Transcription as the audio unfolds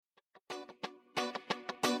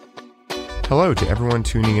Hello to everyone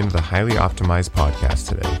tuning into the Highly Optimized podcast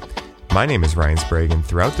today. My name is Ryan Sprague, and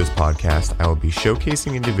throughout this podcast, I will be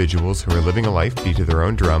showcasing individuals who are living a life beat to their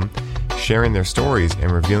own drum, sharing their stories,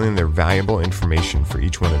 and revealing their valuable information for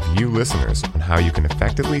each one of you listeners on how you can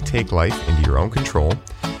effectively take life into your own control,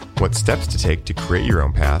 what steps to take to create your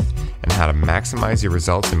own path, and how to maximize your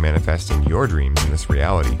results in manifesting your dreams in this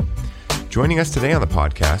reality. Joining us today on the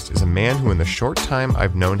podcast is a man who in the short time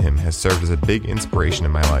I've known him has served as a big inspiration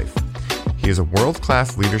in my life. He is a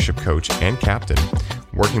world-class leadership coach and captain,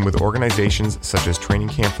 working with organizations such as Training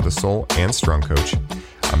Camp for the Soul and Strong Coach,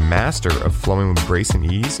 a master of flowing with grace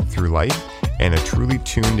and ease through life, and a truly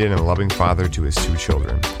tuned in and loving father to his two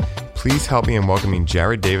children. Please help me in welcoming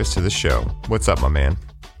Jared Davis to the show. What's up, my man?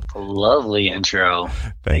 Lovely intro.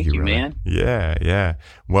 Thank you, man. Yeah.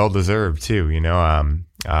 Well deserved too.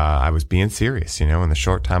 I was being serious, in the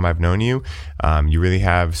short time I've known you, you really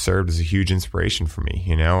have served as a huge inspiration for me.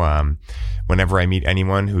 Whenever I meet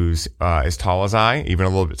anyone who's as tall as I, even a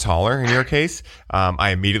little bit taller in your case, I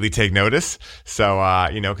immediately take notice. So,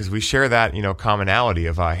 because we share that, commonality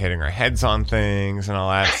of hitting our heads on things and all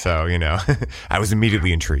that. So, I was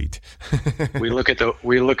immediately intrigued. We look at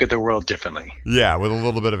the world differently. Yeah, with a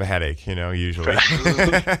little bit of a headache, usually.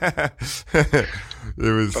 It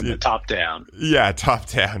was from the top down. Yeah, top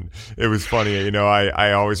down. It was funny.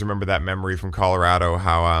 I always remember that memory from Colorado,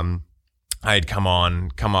 how I had come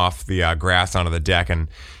off the grass onto the deck, and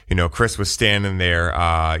Chris was standing there,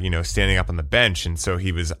 standing up on the bench, and so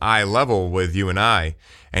he was eye level with you and I,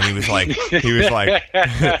 and he was like,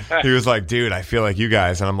 dude, I feel like you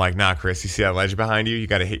guys, and I'm like, nah, Chris, you see that ledge behind you? You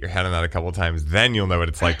got to hit your head on that a couple of times, then you'll know what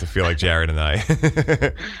it's like to feel like Jared and I.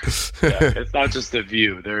 Yeah, it's not just the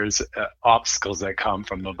view. There's obstacles that come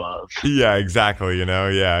from above. Yeah, exactly.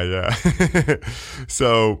 Yeah.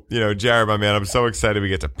 So, Jared, my man, I'm so excited we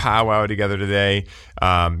get to powwow together today.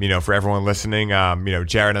 For everyone listening,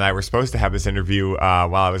 Jared and I were supposed to have this interview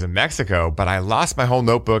while I was in Mexico, but I lost my whole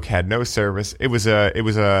notebook, had no service. It was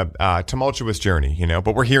a tumultuous journey,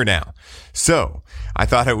 but we're here now. So I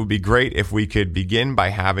thought it would be great if we could begin by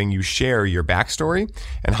having you share your backstory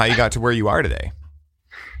and how you got to where you are today.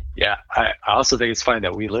 Yeah, I also think it's funny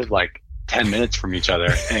that we live like 10 minutes from each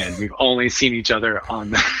other, and we've only seen each other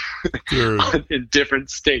in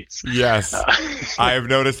different states. Yes, I have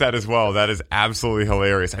noticed that as well. That is absolutely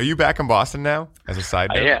hilarious. Are you back in Boston now, as a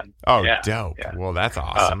side note? I am. Oh, yeah, dope. Yeah. Well, that's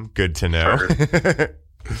awesome. Good to know. For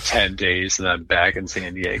 10 days, and I'm back in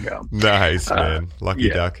San Diego. Nice, man. Lucky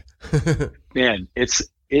duck. Man, it's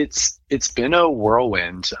been a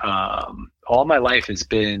whirlwind. All my life has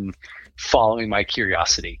been following my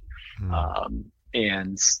curiosity.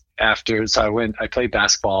 And I played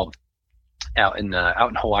basketball out in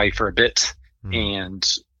Hawaii for a bit, and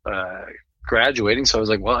graduating. So I was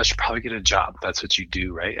like, well, I should probably get a job. That's what you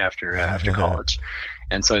do, right? After college.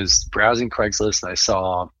 And so I was browsing Craigslist, and I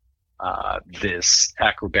saw this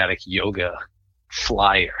acrobatic yoga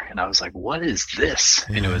flyer, and I was like, what is this?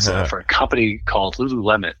 And it was for a company called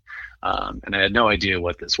Lululemon. And I had no idea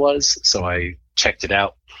what this was. So I checked it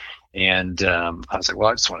out. And I was like, well,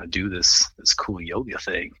 I just want to do this cool yoga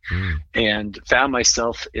thing, and found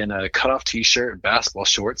myself in a cutoff T-shirt and basketball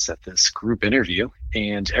shorts at this group interview,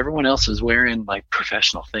 and everyone else was wearing like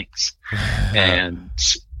professional things. And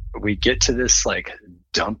we get to this like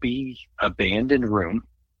dumpy, abandoned room,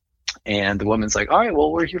 and the woman's like, all right,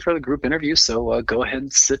 well, we're here for the group interview, so go ahead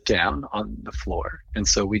and sit down on the floor. And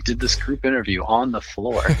so we did this group interview on the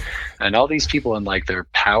floor, and all these people in like their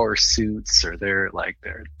power suits or their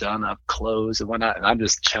done up clothes and whatnot, and I'm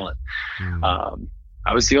just chilling.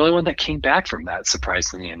 I was the only one that came back from that,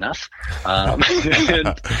 surprisingly enough. And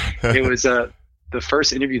it was the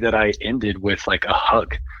first interview that I ended with like a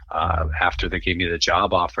hug. After they gave me the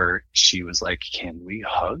job offer, she was like, can we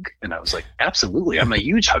hug? And I was like, absolutely. I'm a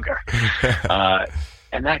huge hugger.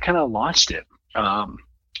 And that kind of launched it.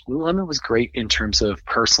 Lululemon was great in terms of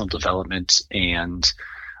personal development and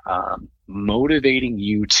motivating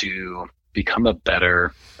you to become a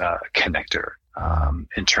better connector.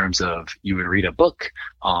 In terms of, you would read a book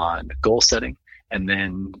on goal setting, and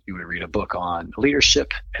then you would read a book on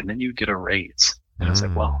leadership, and then you'd get a raise. And I was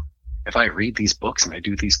like, well, if I read these books and I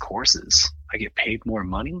do these courses, I get paid more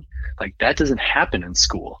money. Like, that doesn't happen in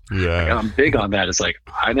school. Yeah. Like, I'm big on that. It's like,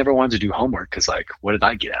 I never wanted to do homework because, like, what did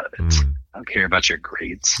I get out of it? I don't care about your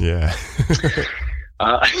grades. Yeah.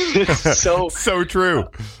 So true.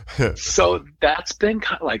 So that's been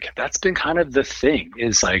kind of the thing,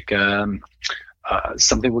 is like,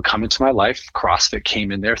 something would come into my life. CrossFit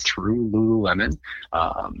came in there through Lululemon.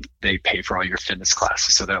 They pay for all your fitness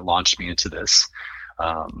classes. So that launched me into this.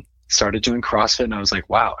 started doing CrossFit, and I was like,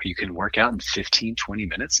 wow, you can work out in 15, 20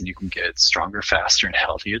 minutes and you can get stronger, faster, and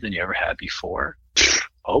healthier than you ever had before.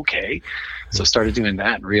 Okay. So I started doing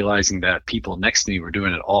that and realizing that people next to me were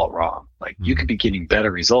doing it all wrong. Like you could be getting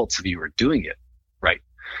better results if you were doing it right.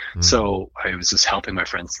 So I was just helping my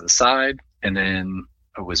friends to the side, and then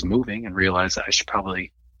I was moving and realized that I should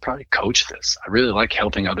probably coach this. I really like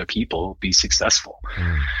helping other people be successful.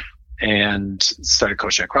 And started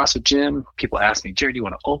coaching at CrossFit gym. People asked me, Jared, do you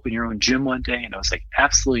want to open your own gym one day? And I was like,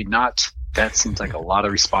 absolutely not. That seems like a lot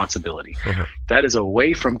of responsibility. That is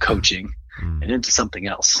away from coaching and into something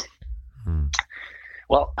else.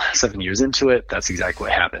 Well, 7 years into it, that's exactly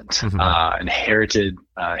what happened. Inherited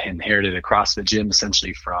a CrossFit gym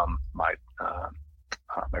essentially from my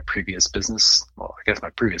previous business. Well, I guess my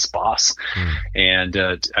previous boss. And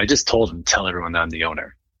I just told him, tell everyone that I'm the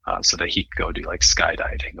owner. So that he could go do like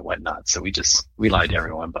skydiving and whatnot. So we lied to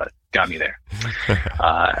everyone, but got me there.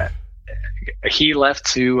 He left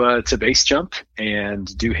to base jump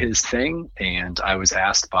and do his thing. And I was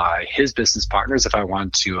asked by his business partners if I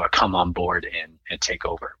wanted to come on board and take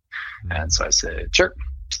over. And so I said, sure.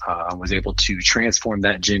 I was able to transform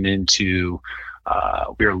that gym into,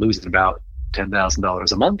 we were losing about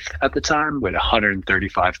 $10,000 a month at the time with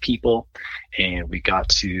 135 people, and we got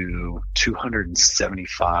to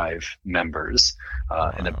 275 members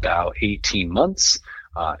in about 18 months,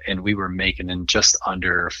 and we were making in just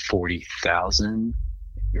under 40,000.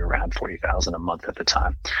 We were around 40,000 a month at the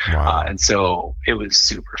time. And so it was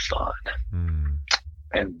super fun.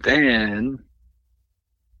 And then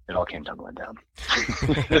it all came tumbling down.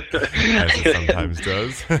 As it sometimes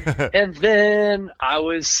does. And then I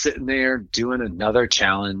was sitting there doing another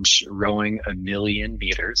challenge, rowing 1,000,000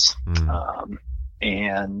 meters,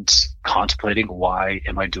 and contemplating, why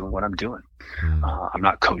am I doing what I'm doing? I'm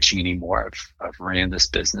not coaching anymore. I've ran this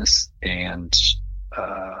business, and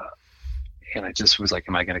I just was like,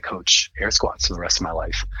 am I going to coach air squats for the rest of my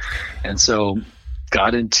life? And so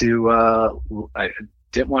got into, I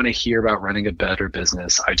didn't want to hear about running a better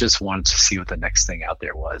business. I just wanted to see what the next thing out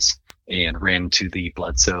there was, and ran to the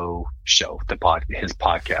Bledsoe show, his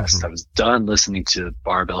podcast. I was done listening to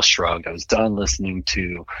Barbell Shrugged. I was done listening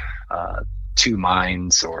to Two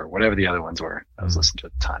Minds, or whatever the other ones were I was listening to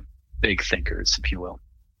at the time. Big thinkers, if you will.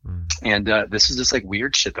 And this was just like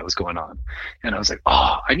weird shit that was going on. And I was like,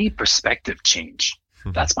 I need perspective change.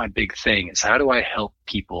 That's my big thing, is how do I help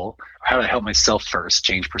people? How do I help myself first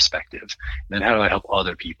change perspective? And then how do I help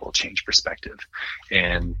other people change perspective?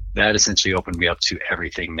 And that essentially opened me up to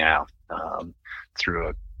everything now. Through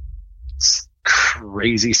a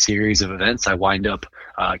crazy series of events, I wind up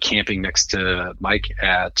camping next to Mike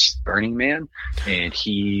at Burning Man, and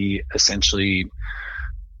he essentially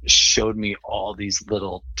showed me all these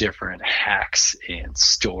little different hacks and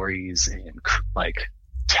stories and like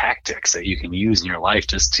tactics that you can use in your life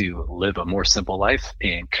just to live a more simple life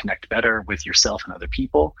and connect better with yourself and other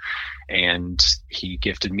people. And he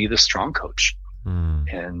gifted me the Strong Coach.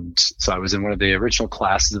 And so I was in one of the original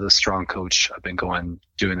classes of the Strong Coach. I've been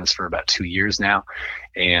doing this for about 2 years now.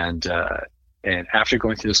 And after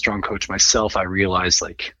going through the Strong Coach myself, I realized,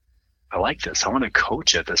 like, I like this. I want to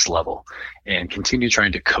coach at this level and continue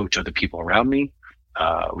trying to coach other people around me.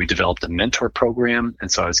 We developed a mentor program,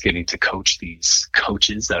 and so I was getting to coach these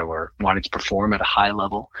coaches that were wanting to perform at a high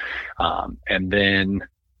level. And then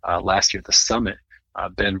last year at the summit,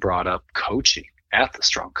 Ben brought up coaching at the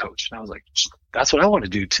Strong Coach, and I was like, that's what I want to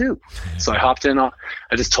do too. So I hopped in. I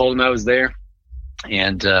just told him I was there,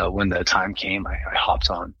 and when the time came, I hopped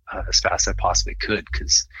on as fast as I possibly could,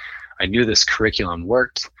 because I knew this curriculum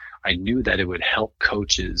worked. I knew that it would help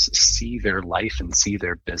coaches see their life and see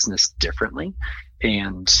their business differently.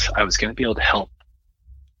 And I was going to be able to help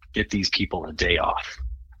get these people a day off.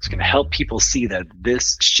 I was going to help people see that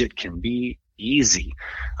this shit can be easy,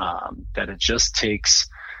 that it just takes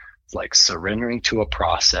like surrendering to a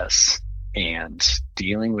process and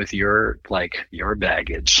dealing with your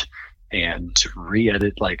baggage, and to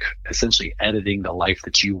re-edit, like essentially editing the life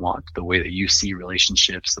that you want, the way that you see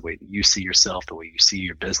relationships, the way that you see yourself, the way you see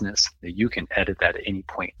your business, that you can edit that at any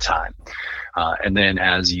point in time. And then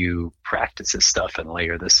as you practice this stuff and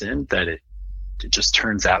layer this in, that it just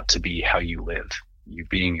turns out to be how you live. You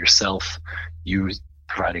being yourself, you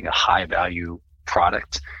providing a high value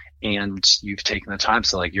product, and you've taken the time.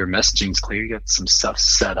 So like your messaging's clear, you got some stuff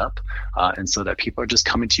set up, and so that people are just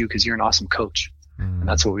coming to you because you're an awesome coach. And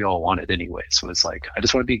that's what we all wanted anyway. So it's like, I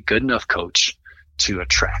just want to be a good enough coach to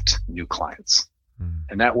attract new clients.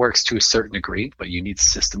 And that works to a certain degree, but you need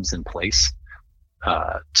systems in place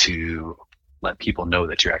to let people know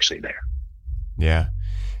that you're actually there. Yeah.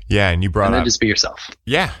 Yeah. And you brought and then up, just be yourself.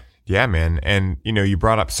 Yeah. Yeah, man. And, you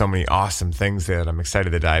brought up so many awesome things that I'm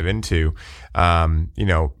excited to dive into.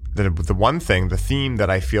 The one thing, the theme that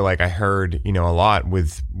I feel like I heard, a lot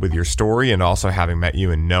with your story, and also having met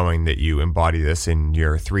you and knowing that you embody this in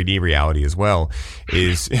your 3D reality as well,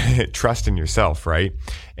 is trust in yourself, right?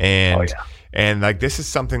 And, oh, yeah. And like, this is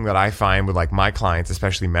something that I find with like my clients,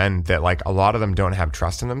 especially men, that like a lot of them don't have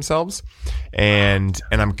trust in themselves. And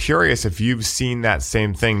I'm curious if you've seen that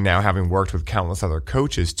same thing now, having worked with countless other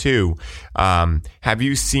coaches too. Have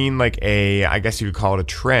you seen like I guess you could call it a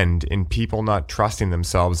trend in people not trusting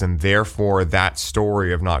themselves, and therefore that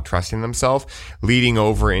story of not trusting themselves leading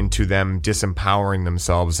over into them disempowering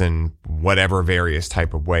themselves in whatever various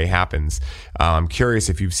type of way happens? I'm curious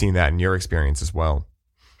if you've seen that in your experience as well.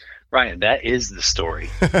 Ryan, that is the story.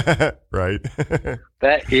 Right.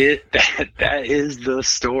 that is the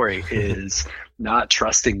story, is not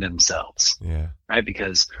trusting themselves. Yeah. Right?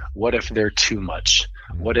 Because what if they're too much?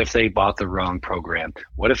 What if they bought the wrong program?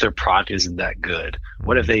 What if their product isn't that good?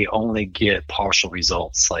 What if they only get partial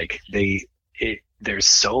results? Like there's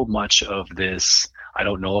so much of this, I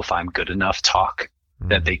don't know if I'm good enough talk,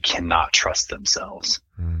 that they cannot trust themselves.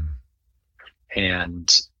 And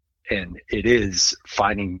it is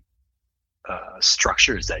finding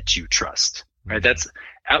structures that you trust, right? That's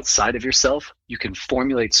outside of yourself. You can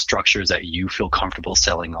formulate structures that you feel comfortable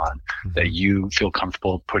selling on, that you feel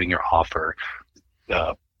comfortable putting your offer,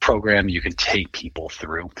 program you can take people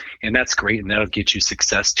through. And that's great. And that'll get you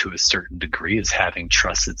success to a certain degree, is having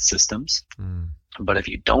trusted systems. But if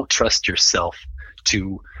you don't trust yourself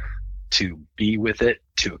to be with it,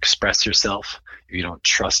 to express yourself, if you don't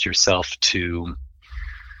trust yourself to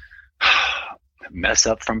mess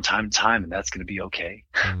up from time to time, and that's going to be okay,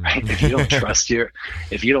 right? If you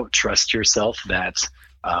don't trust yourself that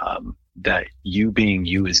that you being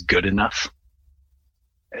you is good enough,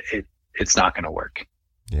 it's not going to work.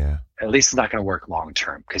 Yeah. At least it's not going to work long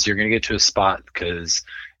term, because you're going to get to a spot because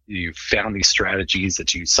you found these strategies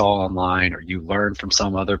that you saw online or you learned from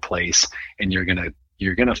some other place, and you're going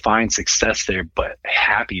to find success there, but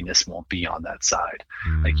happiness won't be on that side.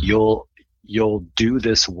 Like you'll do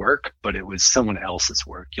this work, but it was someone else's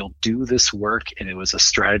work. You'll do this work and it was a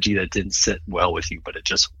strategy that didn't sit well with you, but it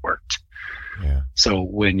just worked. Yeah. So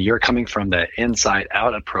when you're coming from that inside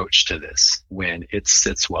out approach to this, when it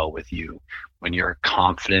sits well with you, when you're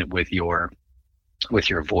confident with your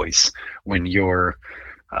voice, when you're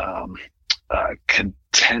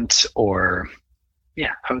content, or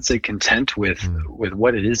I would say content with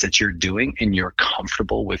what it is that you're doing, and you're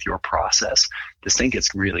comfortable with your process, this thing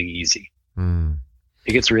gets really easy.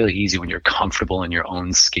 It gets really easy when you're comfortable in your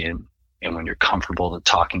own skin, and when you're comfortable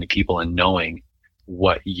talking to people and knowing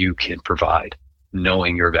what you can provide,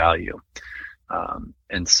 knowing your value.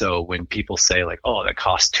 And so when people say like, oh, that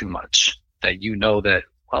costs too much, that that,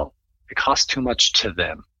 well, it costs too much to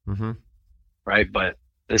them, right? But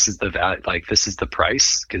this is the value, like this is the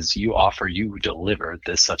price, because you deliver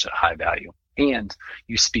this such a high value. And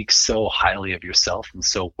you speak so highly of yourself and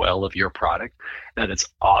so well of your product that it's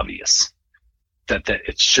obvious that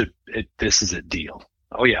this is a deal.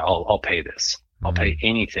 Oh yeah, I'll pay this. I'll pay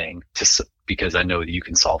anything because I know that you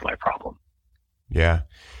can solve my problem. Yeah.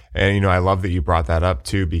 And, I love that you brought that up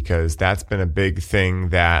too, because that's been a big thing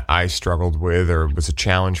that I struggled with, or was a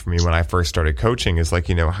challenge for me when I first started coaching, is like,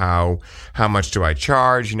 how much do I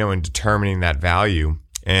charge, and determining that value.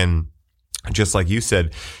 And just like you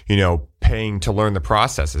said, paying to learn the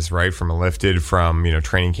processes, right? From Lifted, from,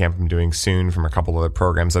 training camp I'm doing soon, from a couple other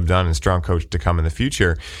programs I've done, and Strong Coach to come in the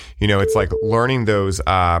future. It's like learning those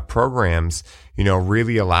programs,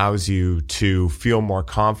 really allows you to feel more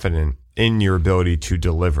confident in your ability to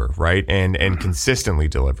deliver, right? And consistently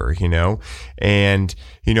deliver, and,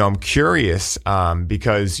 I'm curious,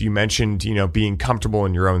 because you mentioned, being comfortable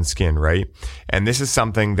in your own skin, right? And this is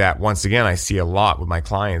something that, once again, I see a lot with my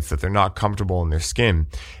clients, that they're not comfortable in their skin.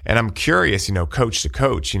 And I'm curious, coach to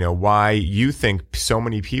coach, why you think so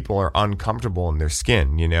many people are uncomfortable in their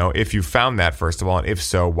skin, if you found that, first of all, and if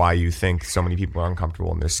so, why you think so many people are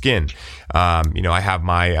uncomfortable in their skin. I have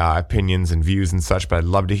my opinions and views and such, but I'd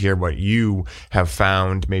love to hear what you have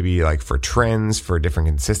found, maybe like for trends, for different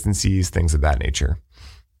consistencies, things of that nature.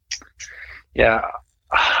 Yeah.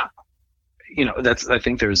 I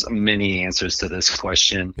think there's many answers to this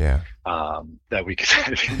question. Yeah. That we could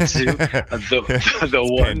dive into. The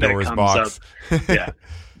one that comes box. Up. Yeah.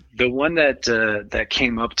 The one that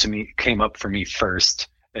came up for me first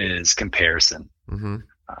is comparison.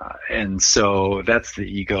 And so that's the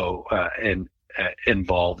ego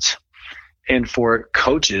involved. And for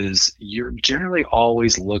coaches, you're generally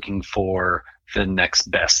always looking for the next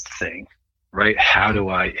best thing, right? How do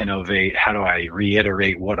I innovate? How do I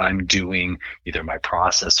reiterate what I'm doing, either my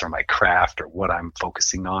process or my craft or what I'm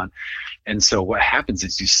focusing on? And so what happens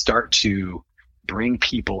is you start to bring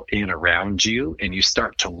people in around you, and you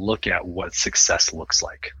start to look at what success looks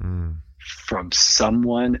like from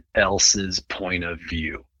someone else's point of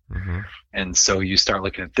view. And so you start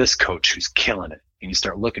looking at this coach who's killing it, and you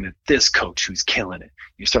start looking at this coach who's killing it.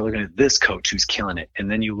 You start looking at this coach who's killing it.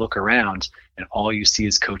 And then you look around and all you see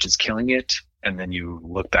is coaches killing it. And then you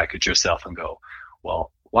look back at yourself and go,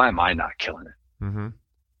 well, why am I not killing it?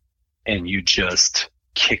 And you just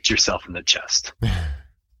kicked yourself in the chest.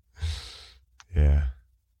 Yeah.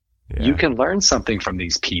 You can learn something from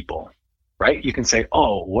these people, right? You can say,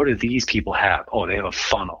 oh, what do these people have? Oh, they have a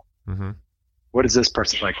funnel. What is this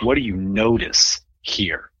person like? What do you notice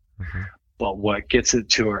here? But what gets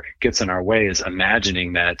in our way is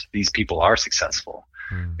imagining that these people are successful.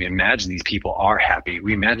 We imagine these people are happy.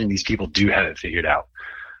 We imagine these people do have it figured out.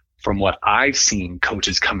 From what I've seen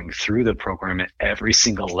coaches coming through the program at every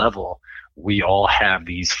single level, we all have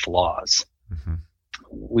these flaws.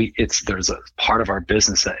 There's a part of our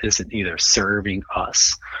business that isn't either serving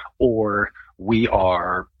us, or we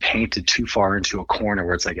are painted too far into a corner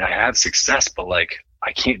where it's like, I have success, but like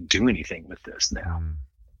I can't do anything with this now.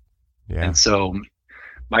 And so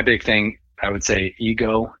my big thing, I would say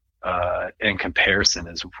ego and comparison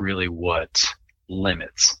is really what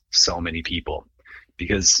limits so many people.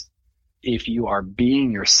 Because if you are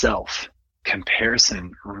being yourself,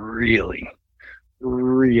 comparison really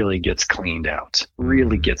gets cleaned out,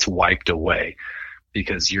 really gets wiped away,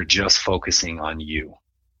 because you're just focusing on you.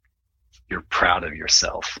 You're proud of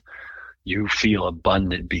yourself. You feel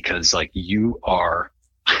abundant because like you are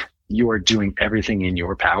doing everything in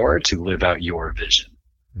your power to live out your vision.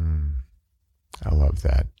 I love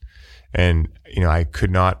that. And, I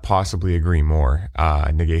could not possibly agree more.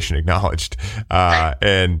 Negation acknowledged.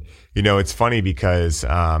 And, it's funny because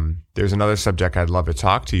there's another subject I'd love to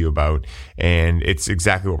talk to you about. And it's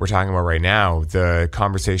exactly what we're talking about right now, the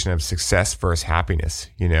conversation of success versus happiness,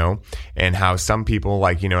 and how some people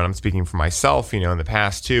like, and I'm speaking for myself, in the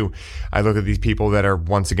past too, I look at these people that are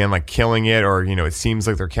once again like killing it, or, it seems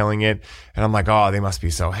like they're killing it. And I'm like, oh, they must be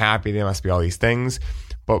so happy. They must be all these things.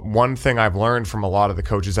 But one thing I've learned from a lot of the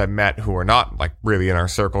coaches I've met who are not like really in our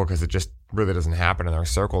circle, because it just really doesn't happen in our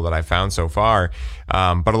circle that I've found so far.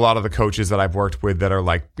 But a lot of the coaches that I've worked with that are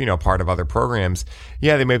like, part of other programs,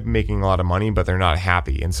 they may be making a lot of money, but they're not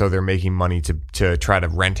happy. And so they're making money to try to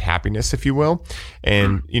rent happiness, if you will.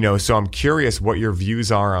 And, so I'm curious what your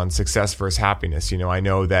views are on success versus happiness. I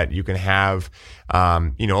know that you can have,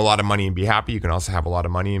 a lot of money and be happy. You can also have a lot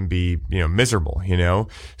of money and be, miserable,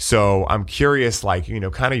 So I'm curious, like,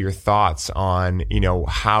 kind of your thoughts on,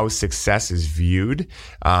 how success is viewed,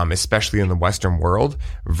 especially in the Western world,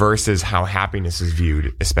 versus how happiness is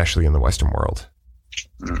viewed, especially in the Western world.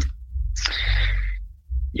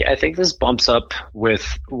 Yeah, I think this bumps up with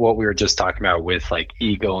what we were just talking about with like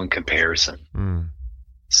ego and comparison.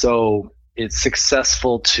 So it's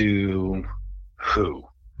successful to who?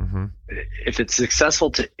 If it's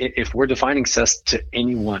successful if we're defining success to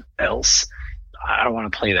anyone else, I don't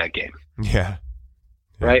want to play that game. Yeah.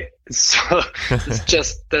 Right. So that's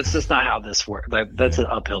just not how this works. That's an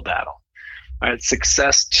uphill battle. All right.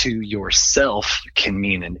 Success to yourself can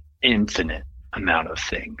mean an infinite amount of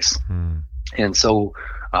things. And so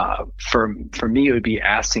for me, it would be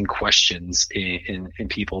asking questions in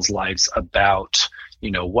people's lives about,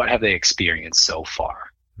 what have they experienced so far?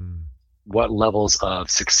 What levels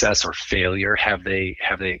of success or failure have they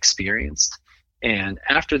experienced? And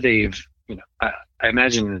after they've, I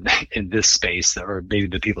imagine in this space, or maybe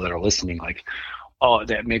the people that are listening, like, oh,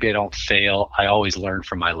 that maybe I don't fail. I always learn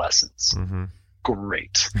from my lessons.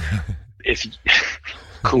 Great.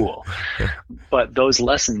 Cool. But those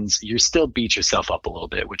lessons, you still beat yourself up a little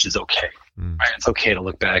bit, which is okay. Right? It's okay to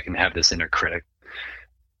look back and have this inner critic.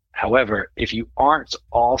 However, if you aren't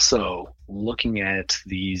also looking at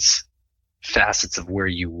these facets of where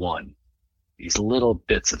you won, these little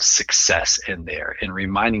bits of success in there, and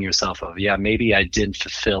reminding yourself of, maybe I didn't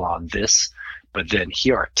fulfill on this, but then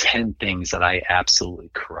here are 10 things that I absolutely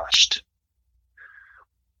crushed.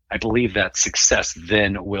 I believe that success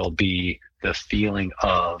then will be the feeling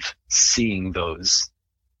of seeing those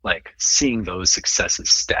successes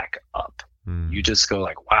stack up. You just go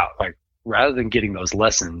like, wow, like rather than getting those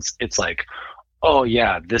lessons, it's like, oh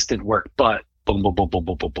yeah, this didn't work, but boom, boom, boom, boom,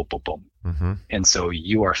 boom, boom, boom, boom, boom. And so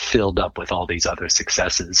you are filled up with all these other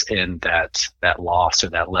successes, and that loss or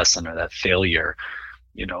that lesson or that failure,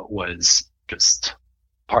 was just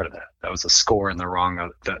part of that. That was a score on the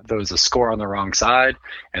wrong side,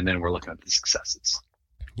 and then we're looking at the successes.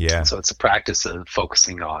 Yeah. So it's a practice of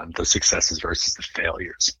focusing on the successes versus the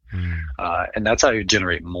failures. And that's how you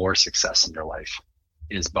generate more success in your life,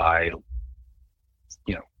 is by,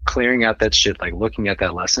 clearing out that shit, like looking at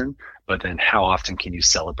that lesson, but then how often can you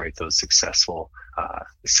celebrate those successful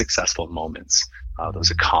moments, those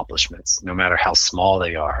accomplishments, no matter how small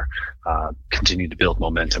they are, continue to build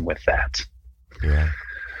momentum with that. Yeah.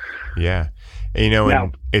 Yeah.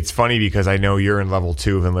 And it's funny because I know you're in level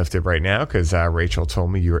 2 of Enlifted right now, because Rachel told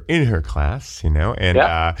me you were in her class, and and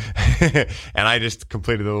I just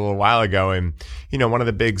completed it a little while ago. And, one of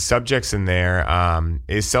the big subjects in there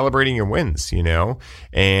is celebrating your wins,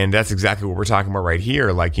 and that's exactly what we're talking about right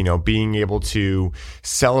here. Like, being able to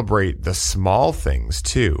celebrate the small things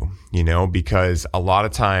too, because a lot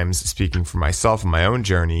of times, speaking for myself and my own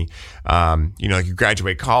journey, like you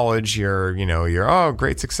graduate college, you're, oh,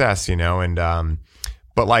 great success,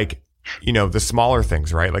 but like, the smaller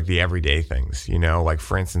things, right? Like the everyday things, like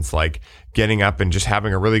for instance, like getting up and just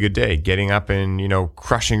having a really good day, getting up and,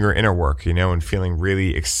 crushing your inner work, and feeling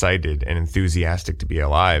really excited and enthusiastic to be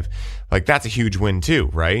alive. Like that's a huge win too,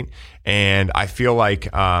 right? And I feel like,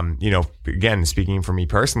 again, speaking for me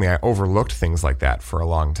personally, I overlooked things like that for a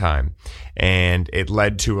long time. And it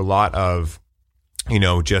led to a lot of,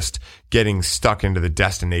 just getting stuck into the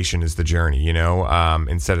destination is the journey,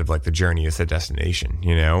 instead of like the journey is the destination,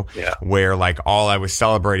 where like all I was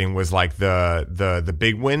celebrating was like the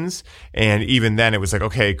big wins. And even then it was like,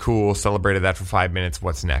 okay, cool. Celebrated that for 5 minutes.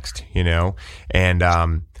 What's next,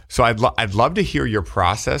 And, so I'd love to hear your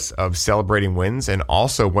process of celebrating wins, and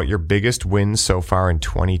also what your biggest win so far in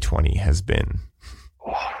 2020 has been.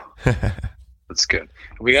 That's good.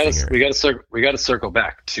 We got to circle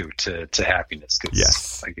back to happiness, because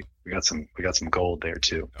yes, like we got some gold there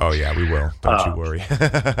too. Oh yeah, we will. Don't you worry.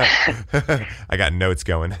 I got notes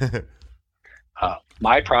going.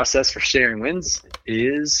 My process for sharing wins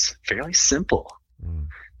is fairly simple.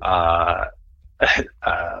 My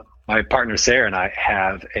partner Sarah and I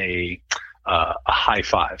have a high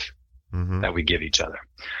five that we give each other.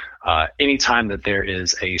 Anytime that there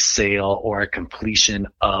is a sale or a completion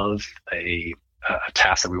of a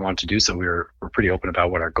task that we want to do, so we're pretty open about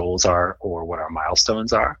what our goals are or what our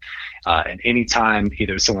milestones are. And anytime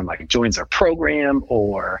either someone like joins our program,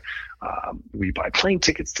 or we buy plane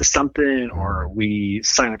tickets to something, or we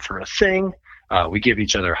sign up for a thing, we give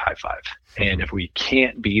each other a high five. And if we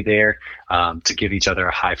can't be there to give each other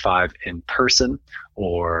a high five in person,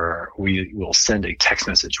 or we will send a text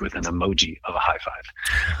message with an emoji of a high five.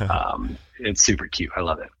 It's super cute. I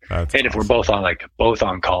love it. That's and awesome. If we're both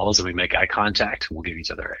on calls and we make eye contact, we'll give each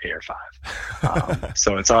other an air five.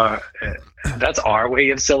 So that's our way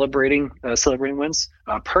of celebrating wins.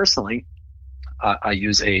 Personally, I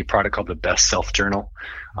use a product called the Best Self Journal,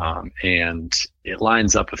 and it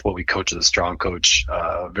lines up with what we coach as a strong coach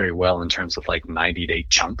very well in terms of like 90-day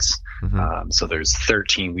chunks. So there's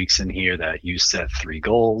 13 weeks in here that you set 3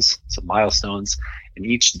 goals, some milestones, and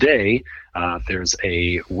each day there's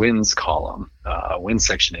a wins column, a wins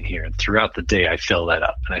section in here. And throughout the day, I fill that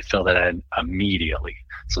up, and I fill that in immediately.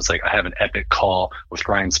 So it's like I have an epic call with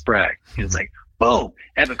Ryan Sprague, and it's like, boom,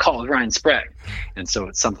 epic call with Ryan Sprague. And so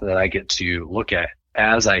it's something that I get to look at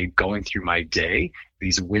as I going through my day.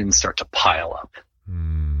 These wins start to pile up.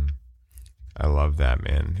 I love that,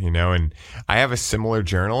 man. And I have a similar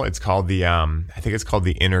journal. It's called the, I think it's called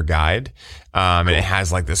the Inner Guide. And it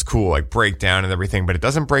has like this cool like breakdown and everything, but it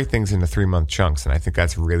doesn't break things into 3-month chunks. And I think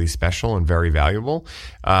that's really special and very valuable.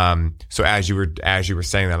 So as you were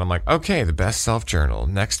saying that, I'm like, okay, the Best Self Journal,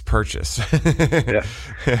 next purchase. Yeah.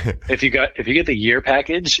 If you get the year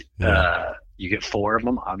package, you get 4 of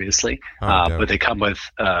them, obviously, but they come with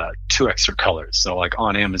 2 extra colors. So like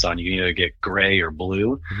on Amazon, you can either get gray or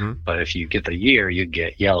blue, but if you get the year, you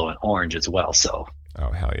get yellow and orange as well. So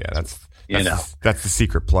oh hell yeah, that's the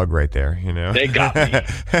secret plug right there. They got me.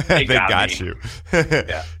 They got you.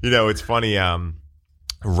 Yeah. It's funny.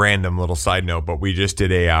 Random little side note, but we just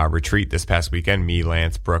did a retreat this past weekend, me,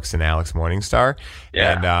 Lance Brooks, and Alex Morningstar.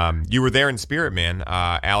 Yeah. And you were there in spirit, man.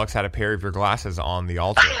 Alex had a pair of your glasses on the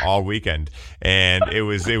altar all weekend, and it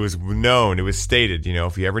was known, it was stated,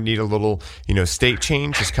 if you ever need a little, state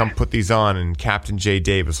change, just come put these on, and Captain Jay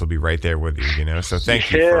Davis will be right there with you. So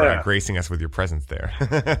thank you for gracing us with your presence there.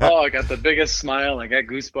 Oh, I got the biggest smile. I got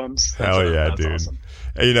goosebumps. Hell yeah, dude. Awesome.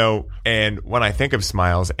 And when I think of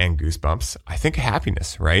smiles and goosebumps, I think of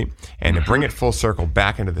happiness, right? And to bring it full circle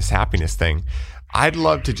back into this happiness thing, I'd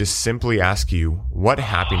love to just simply ask you what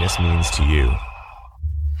happiness means to you.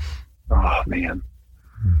 Oh, man.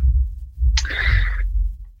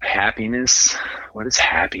 Happiness. What does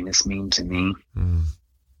happiness mean to me?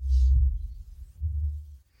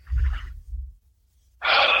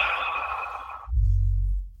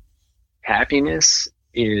 happiness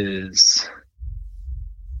is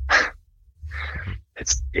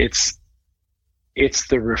it's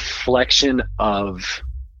the reflection of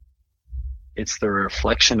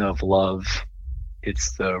love.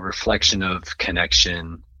 It's the reflection of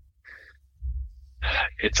connection.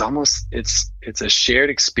 It's a shared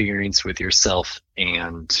experience with yourself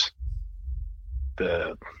and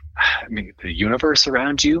the universe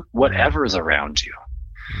around you, whatever is around you,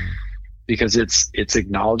 because it's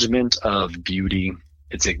acknowledgement of beauty.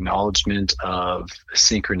 It's acknowledgement of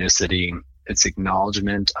synchronicity. It's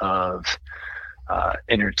acknowledgement of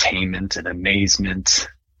entertainment and amazement.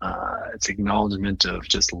 It's acknowledgement of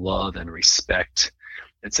just love and respect.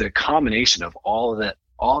 It's a combination of all of that,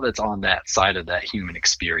 all that's on that side of that human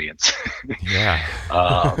experience. Yeah.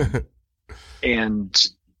 And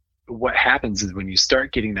what happens is when you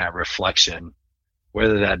start getting that reflection,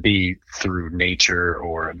 whether that be through nature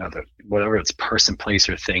or another, whatever it's person, place,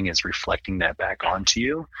 or thing is reflecting that back onto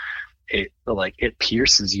you, it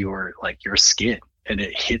pierces your skin and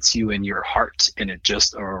it hits you in your heart, and it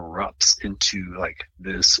just erupts into like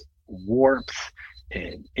this warmth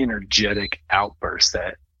and energetic outburst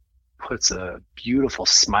that puts a beautiful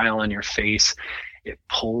smile on your face. It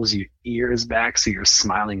pulls your ears back so you're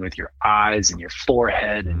smiling with your eyes and your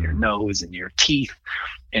forehead and your nose and your teeth,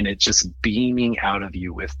 and it's just beaming out of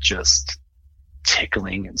you with just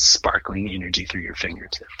tickling and sparkling energy through your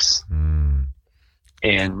fingertips.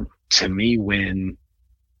 And to me, when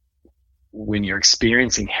you're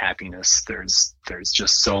experiencing happiness, there's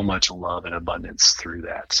just so much love and abundance through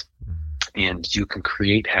that. And you can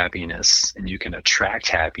create happiness and you can attract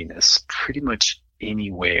happiness pretty much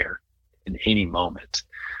anywhere in any moment.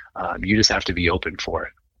 You just have to be open for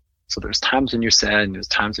it. So there's times when you're sad, and there's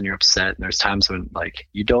times when you're upset, and there's times when like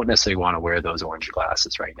you don't necessarily want to wear those orange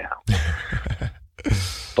glasses right now.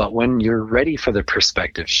 But when you're ready for the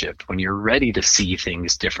perspective shift, when you're ready to see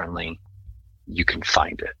things differently, you can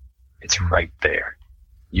find it. It's right there.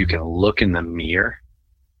 You can look in the mirror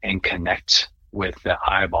and connect with the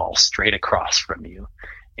eyeball straight across from you,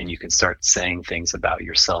 and you can start saying things about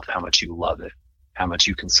yourself, how much you love it, how much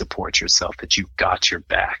you can support yourself, that you've got your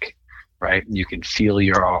back, right? You can feel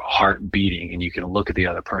your heart beating, and you can look at the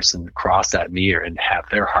other person across that mirror and have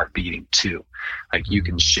their heart beating too. Like you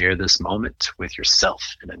can share this moment with yourself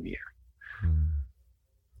in a mirror.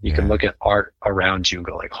 You can look at art around you and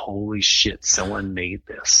go like, holy shit, someone made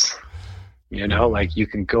this. You know, like you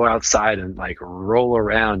can go outside and like roll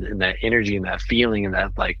around in that energy and that feeling, and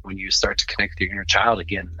that like when you start to connect with your inner child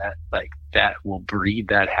again, that like that will breed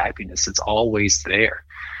that happiness. It's always there.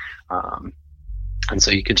 And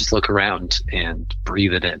so you can just look around and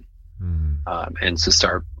breathe it in, and to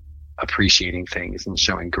start appreciating things and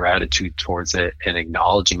showing gratitude towards it and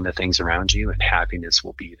acknowledging the things around you, and happiness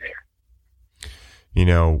will be there. You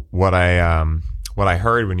know, what I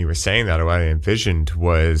heard when you were saying that, or what I envisioned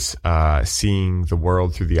was seeing the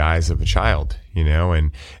world through the eyes of a child, you know,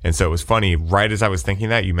 and so it was funny. Right as I was thinking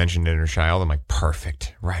that, you mentioned inner child. I'm like,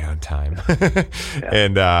 perfect, right on time.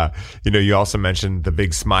 And you know, you also mentioned the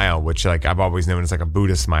big smile, which like I've always known as like a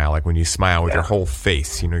Buddha smile, like when you smile with your whole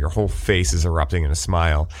face, you know, your whole face is erupting in a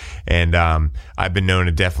smile. And I've been known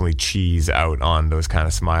to definitely cheese out on those kind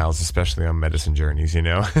of smiles, especially on medicine journeys, you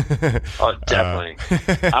know. Oh, definitely.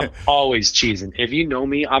 I'm always cheesing. If you know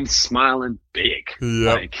me, I'm smiling big.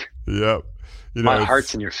 Yep. You know, my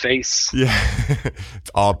heart's in your face. Yeah. It's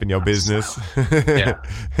all up in your business. Yeah.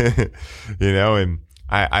 You know, and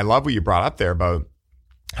I love what you brought up there about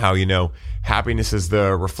how, you know, happiness is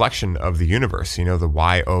the reflection of the universe, you know, the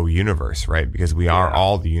YO universe, right? Because we are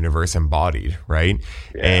all the universe embodied, right?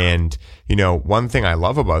 Yeah. And, you know, one thing I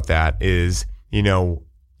love about that is, you know,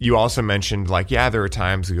 you also mentioned like, there are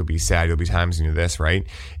times you'll be sad, there'll be times when you're this, right?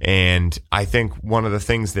 And I think one of the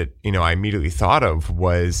things that, you know, I immediately thought of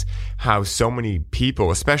was how so many people,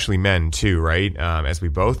 especially men too, right? As we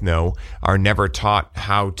both know, are never taught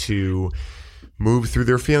how to move through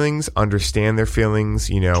their feelings, understand their feelings,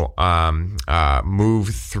 you know, move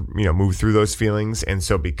through those feelings. And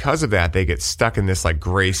so because of that, they get stuck in this like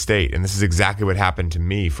gray state. And this is exactly what happened to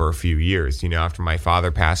me for a few years. You know, after my father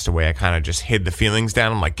passed away, I kind of just hid the feelings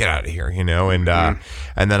down. I'm like, get out of here, you know, and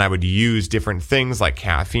then I would use different things like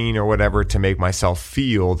caffeine or whatever to make myself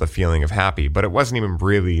feel the feeling of happy. But it wasn't even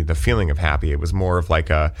really the feeling of happy. It was more of like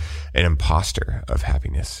an imposter of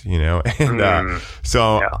happiness, you know? And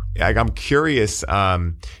I'm curious,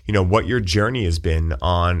 you know, what your journey has been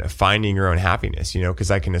on finding your own happiness, you know, because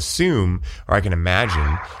I can assume, or I can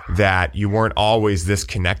imagine that you weren't always this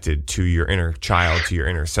connected to your inner child, to your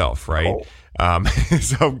inner self, right?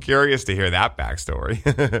 So I'm curious to hear that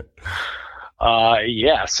backstory.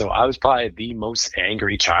 Yeah. So I was probably the most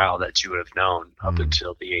angry child that you would have known up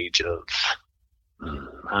until the age of,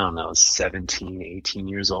 I don't know, 17, 18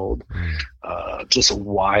 years old. Just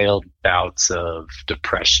wild bouts of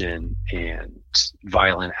depression and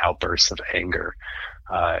violent outbursts of anger.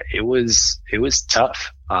 It was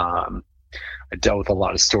tough. I dealt with a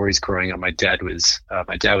lot of stories growing up. My dad was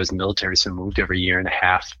military, so moved every year and a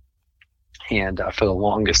half. And for the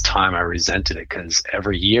longest time, I resented it because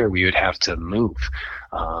every year we would have to move.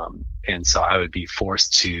 And so I would be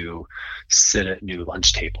forced to sit at new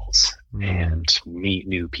lunch tables and meet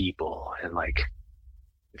new people. And like,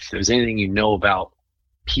 if there's anything you know about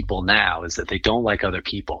people now, is that they don't like other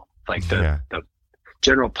people. Like the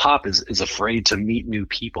general pop is afraid to meet new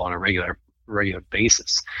people on a regular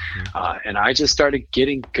basis. And I just started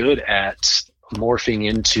getting good at morphing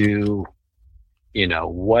into,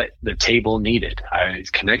 what the table needed. I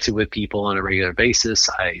connected with people on a regular basis.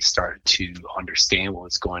 I started to understand what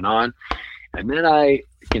was going on. And then I'd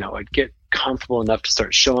get comfortable enough to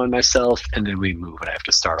start showing myself, and then we move and I have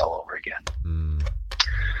to start all over again.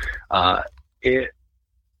 I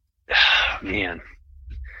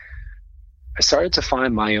started to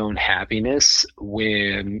find my own happiness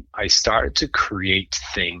when I started to create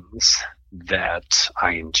things that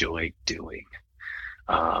I enjoyed doing.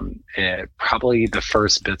 And probably the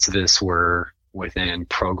first bits of this were within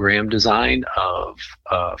program design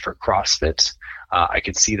for CrossFit. I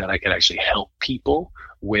could see that I could actually help people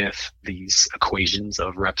with these equations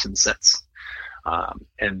of reps and sets.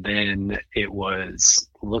 And then it was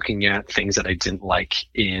looking at things that I didn't like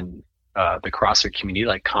in the CrossFit community,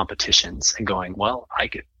 like competitions, and going, well, I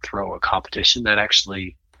could throw a competition that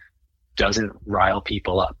actually doesn't rile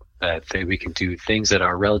people up, that we can do things that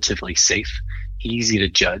are relatively safe, easy to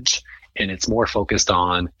judge, and it's more focused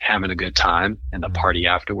on having a good time and the party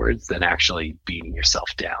afterwards than actually beating yourself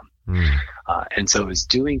down. And so it was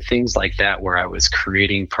doing things like that where I was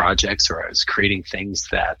creating projects, or I was creating things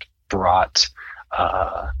that brought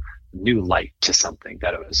new light to something,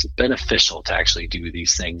 that it was beneficial to actually do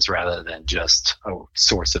these things rather than just a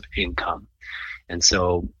source of income. And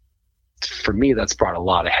so for me, that's brought a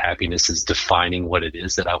lot of happiness, is defining what it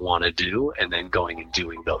is that I want to do and then going and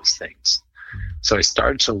doing those things. So I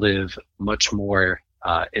started to live much more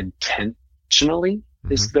intentionally,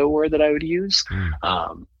 is the word that I would use.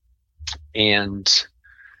 And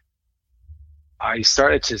I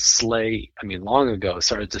started to long ago,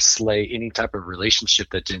 started to slay any type of relationship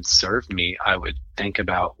that didn't serve me. I would think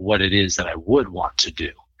about what it is that I would want to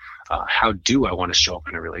do. How do I want to show up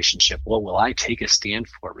in a relationship? What will I take a stand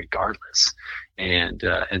for regardless? And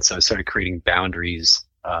so I started creating boundaries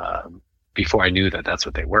before I knew that that's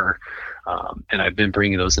what they were. And I've been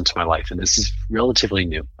bringing those into my life. And this is relatively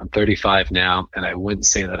new. I'm 35 now, and I wouldn't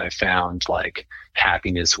say that I found like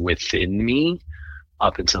happiness within me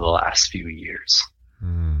up until the last few years.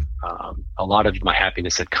 A lot of my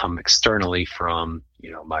happiness had come externally from,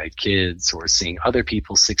 my kids or seeing other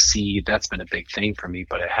people succeed. That's been a big thing for me,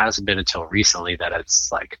 but it hasn't been until recently that it's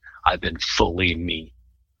like I've been fully me.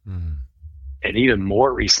 And even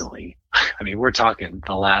more recently, we're talking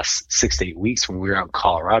the last 6 to 8 weeks when we were out in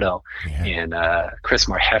Colorado, and Chris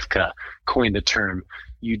Marhefka coined the term,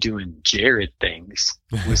 "you doing Jared things."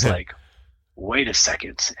 It was like, wait a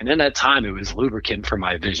second. And in that time, it was lubricant for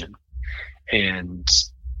my vision. And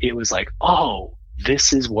it was like, oh,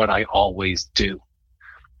 this is what I always do.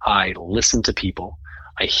 I listen to people.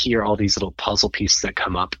 I hear all these little puzzle pieces that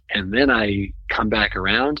come up, and then I come back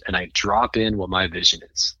around and I drop in what my vision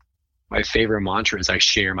is. My favorite mantra is I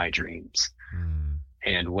share my dreams.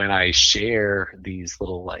 And when I share these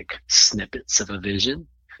little like snippets of a vision,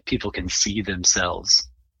 people can see themselves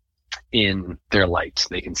in their light.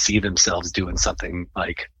 They can see themselves doing something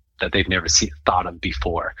like that they've never thought of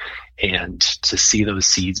before. And to see those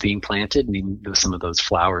seeds being planted and some of those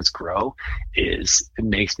flowers grow, it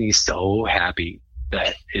makes me so happy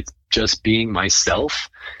that it's just being myself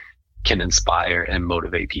can inspire and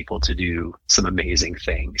motivate people to do some amazing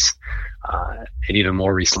things. And even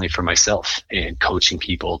more recently for myself, and coaching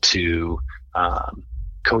people on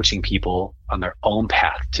their own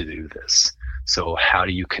path to do this. So how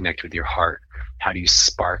do you connect with your heart? How do you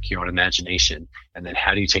spark your own imagination? And then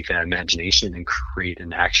how do you take that imagination and create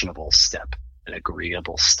an actionable step, an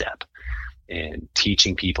agreeable step? And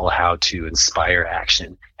teaching people how to inspire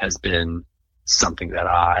action has been something that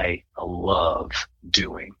I love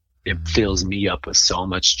doing. It fills me up with so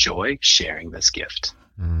much joy sharing this gift.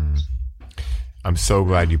 I'm so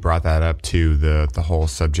glad you brought that up to the whole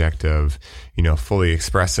subject of, fully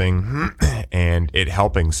expressing and it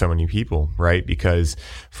helping so many people, right? Because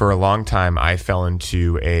for a long time, I fell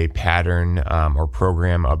into a pattern or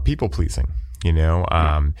program of people pleasing.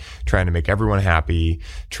 trying to make everyone happy,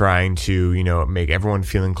 trying to, make everyone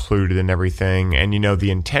feel included in everything. And,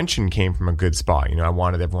 the intention came from a good spot. I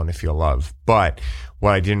wanted everyone to feel love. But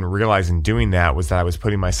what I didn't realize in doing that was that I was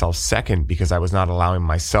putting myself second because I was not allowing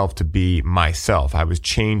myself to be myself. I was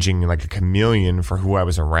changing like a chameleon for who I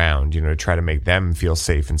was around, to try to make them feel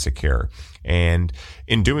safe and secure. And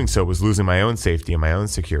in doing so, was losing my own safety and my own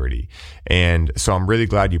security. And so I'm really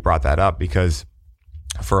glad you brought that up, because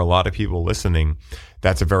for a lot of people listening,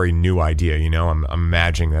 that's a very new idea. I'm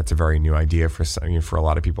imagining that's a very new idea for a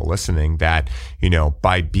lot of people listening, that,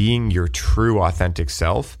 by being your true authentic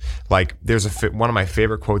self, like there's one of my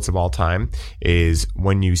favorite quotes of all time is,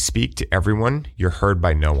 when you speak to everyone, you're heard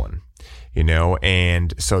by no one.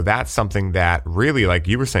 And so that's something that really, like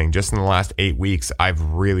you were saying, just in the last 8 weeks, I've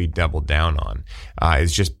really doubled down on,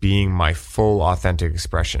 is just being my full authentic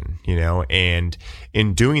expression, and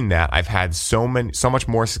in doing that, I've had so much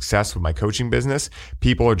more success with my coaching business.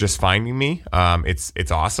 People are just finding me.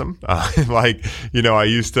 It's awesome. I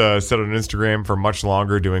used to sit on Instagram for much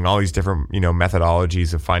longer doing all these different,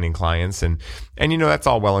 methodologies of finding clients, and that's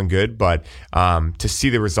all well and good, but, to see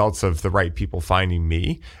the results of the right people finding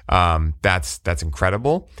me, that's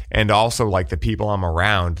incredible. And also like the people I'm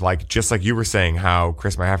around, like, just like you were saying, how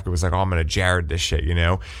Chris, my half was like, oh, I'm going to Jared this shit.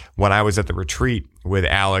 When I was at the retreat with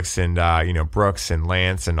Alex and, Brooks and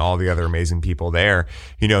Lance and all the other amazing people there,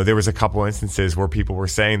 there was a couple instances where people were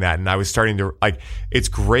saying that. And I was starting to it's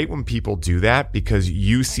great when people do that, because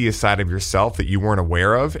you see a side of yourself that you weren't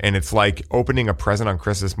aware of. And it's like opening a present on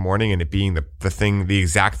Christmas morning and it being the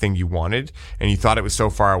exact thing you wanted. And you thought it was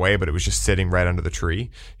so far away, but it was just sitting right under the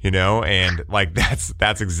tree, and like,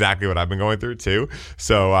 that's exactly what I've been going through too.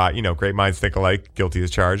 So, great minds think alike, guilty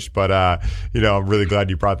as charged. But, I'm really glad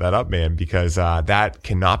you brought that up, man, because, that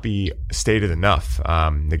cannot be stated enough.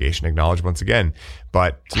 Negation acknowledged once again.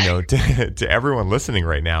 But, to everyone listening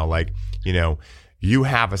right now, like, you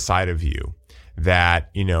have a side of you that,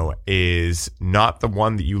 is not the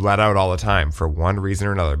one that you let out all the time for one reason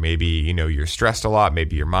or another. Maybe, you're stressed a lot.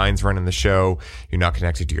 Maybe your mind's running the show. You're not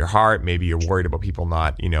connected to your heart. Maybe you're worried about people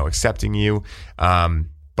not, accepting you.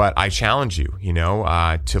 But I challenge you,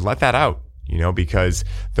 to let that out, because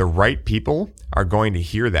the right people are going to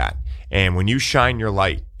hear that. And when you shine your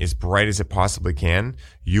light as bright as it possibly can,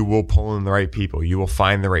 you will pull in the right people. You will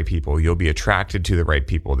find the right people. You'll be attracted to the right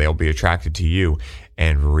people. They'll be attracted to you,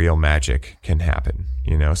 and real magic can happen.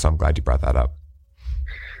 So I'm glad you brought that up.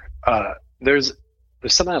 There's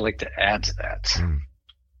something I'd like to add to that,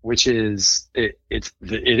 which is it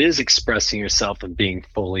is expressing yourself and being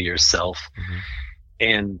fully yourself,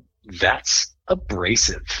 and that's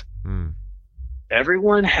abrasive.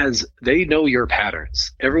 Everyone they know your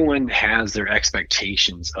patterns. Everyone has their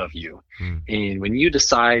expectations of you. And when you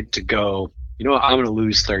decide to go, I'm going to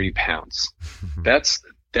lose 30 pounds,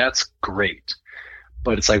 that's great.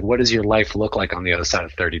 But it's like, what does your life look like on the other side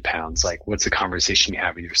of 30 pounds? Like, what's the conversation you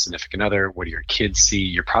have with your significant other? What do your kids see?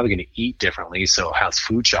 You're probably going to eat differently. So how's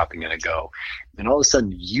food shopping going to go? And all of a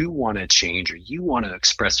sudden you want to change, or you want to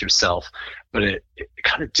express yourself, but it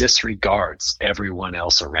kind of disregards everyone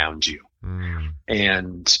else around you.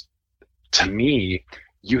 And to me,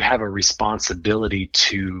 you have a responsibility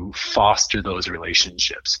to foster those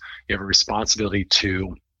relationships. You have a responsibility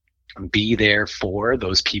to be there for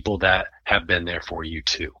those people that have been there for you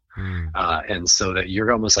too. And so that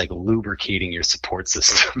you're almost like lubricating your support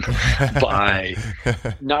system by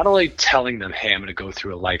not only telling them, hey, I'm going to go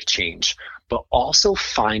through a life change, but also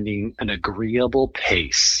finding an agreeable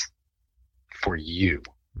pace for you.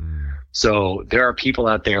 So there are people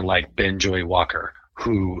out there like Ben Joy Walker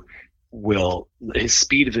who his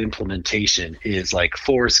speed of implementation is like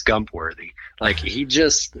Forrest Gump worthy. Like he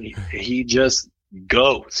just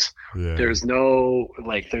goes. Yeah. There's no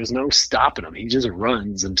stopping him. He just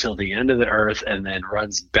runs until the end of the earth and then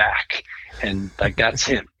runs back. And like, that's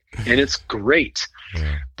him. And it's great.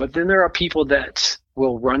 Yeah. But then there are people that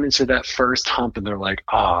will run into that first hump and they're like,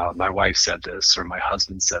 my wife said this, or my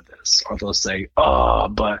husband said this, or they'll say,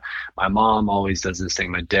 but my mom always does this thing,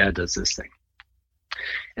 my dad does this thing.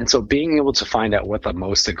 And so being able to find out what the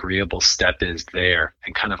most agreeable step is there,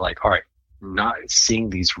 and kind of like, all right, not seeing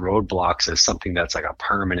these roadblocks as something that's like a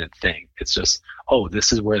permanent thing. It's just,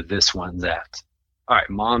 this is where this one's at. All right,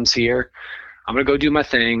 mom's here. I'm going to go do my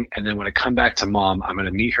thing. And then when I come back to mom, I'm going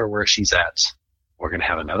to meet her where she's at. We're going to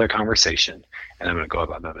have another conversation, and I'm going to go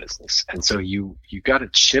about my business. And so you got to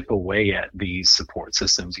chip away at these support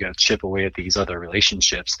systems. You got to chip away at these other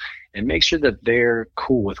relationships and make sure that they're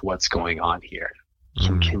cool with what's going on here.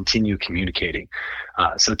 Can continue communicating.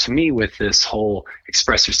 So to me, with this whole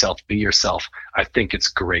express yourself, be yourself, I think it's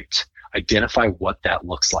great. identify what that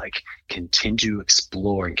looks like, continue to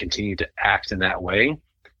explore and continue to act in that way.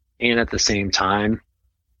 And at the same time,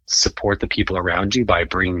 support the people around you by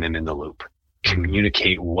bringing them in the loop.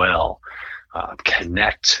 Communicate well,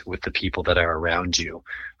 connect with the people that are around you,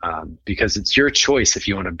 because it's your choice if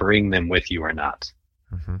you want to bring them with you or not.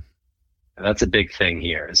 Mm-hmm. And that's a big thing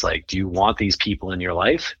here, is like, do you want these people in your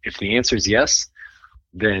life? If the answer is yes,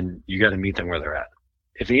 then you got to meet them where they're at.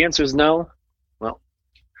 If the answer is no, well,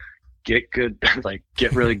 get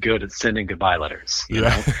really good at sending goodbye letters. You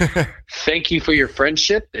know? Thank you for your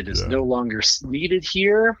friendship. It is no longer needed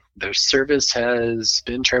here. Their service has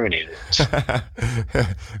been terminated.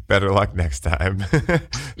 Better luck next time.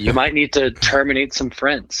 You might need to terminate some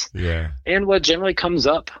friends. Yeah. And what generally comes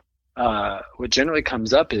up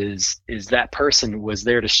is that person was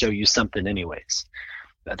there to show you something anyways.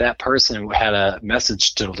 That person had a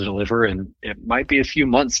message to deliver, and it might be a few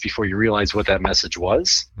months before you realize what that message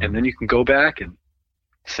was. And then you can go back and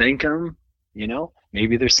thank them. You know,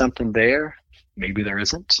 maybe there's something there, maybe there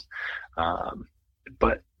isn't.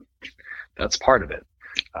 But that's part of it.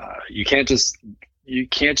 You can't just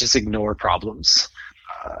ignore problems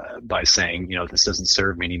by saying, you know, this doesn't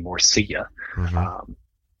serve me anymore. See ya. Mm-hmm.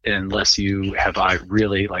 Unless you have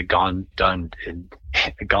really gone done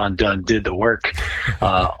did the work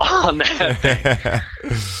on that thing.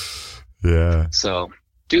 Yeah. So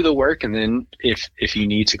do the work, and then if you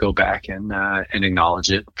need to go back and acknowledge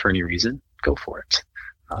it for any reason, go for it.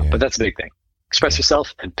 But that's a big thing. Express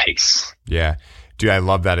yourself and pace. Yeah. Dude, I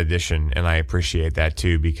love that addition, and I appreciate that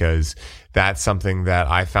too, because that's something that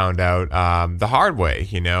I found out the hard way,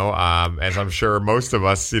 you know, as I'm sure most of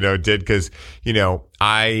us, you know, did, because, you know,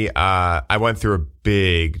 I went through a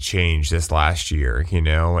big change this last year, you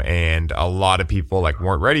know, and a lot of people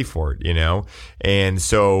weren't ready for it, you know. And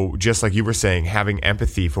so just like you were saying, having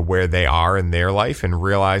empathy for where they are in their life and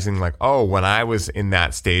realizing oh, when I was in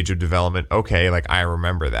that stage of development, okay, I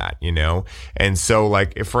remember that, you know. And so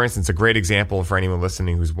if, for instance, a great example for anyone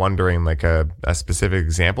listening who's wondering a specific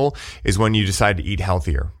example is when you decide to eat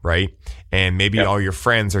healthier, right? And maybe all your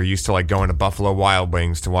friends are used to going to Buffalo Wild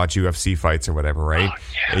Wings to watch UFC fights or whatever, right?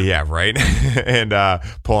 Oh, yeah, right. And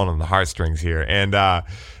pulling on the heartstrings here. And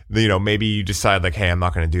you know, maybe you decide hey, I'm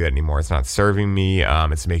not going to do that anymore. It's not serving me.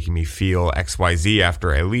 It's making me feel XYZ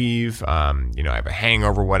after I leave. You know, I have a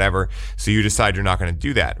hangover, whatever. So you decide you're not going to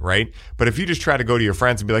do that, right? But if you just try to go to your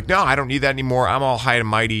friends and be no, I don't need that anymore. I'm all high and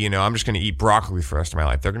mighty. You know, I'm just going to eat broccoli for the rest of my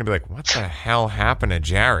life. They're going to be what the hell happened to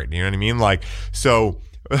Jared? You know what I mean?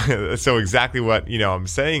 So exactly what, you know, I'm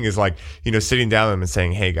saying is you know, sitting down with them and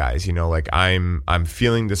saying, hey guys, you know, I'm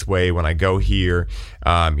feeling this way when I go here.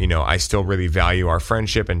 You know, I still really value our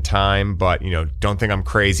friendship and time, but, you know, don't think I'm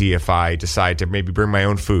crazy if I decide to maybe bring my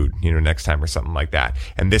own food, you know, next time or something like that.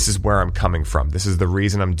 And this is where I'm coming from. This is the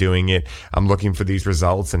reason I'm doing it. I'm looking for these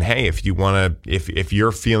results. And hey, if you want to, if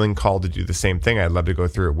you're feeling called to do the same thing, I'd love to go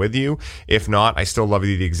through it with you. If not, I still love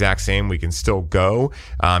you the exact same. We can still go.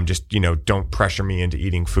 Just, you know, don't pressure me into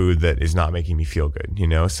eating food that is not making me feel good, you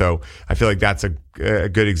know? So I feel that's a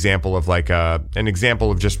good example of an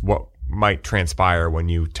example of just what might transpire when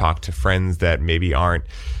you talk to friends that maybe aren't,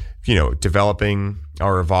 you know, developing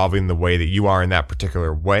or evolving the way that you are in that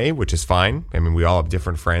particular way, which is fine. I mean, we all have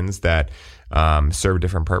different friends that serve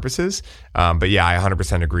different purposes. But yeah, I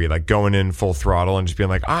 100% agree. Going in full throttle and just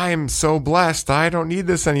being I'm so blessed, I don't need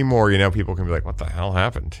this anymore. You know, people can be what the hell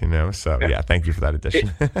happened? You know, so yeah, thank you for that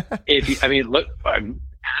addition. Look,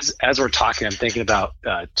 as we're talking, I'm thinking about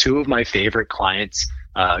two of my favorite clients.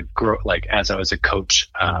 As I was a coach,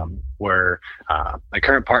 were my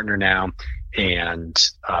current partner now and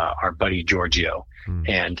our buddy Giorgio.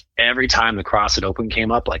 And every time the CrossFit Open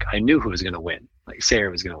came up, I knew who was going to win.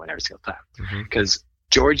 Sarah was going to win every single time, because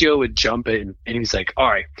Giorgio would jump in and he was all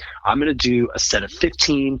right, I'm going to do a set of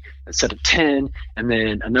 15, a set of 10, and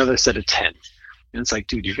then another set of 10. And it's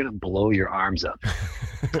dude, you're going to blow your arms up.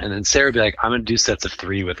 And then Sarah would be I'm going to do sets of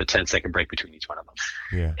 3 with a 10-second break between each one of them.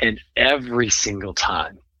 Yeah. And every single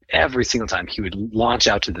time he would launch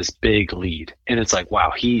out to this big lead. And it's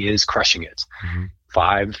wow, he is crushing it.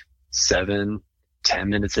 5, 7, 10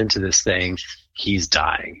 minutes into this thing, he's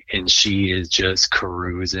dying. And she is just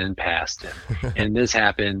cruising past him. And this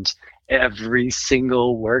happened every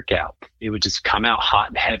single workout. It would just come out hot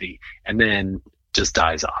and heavy and then just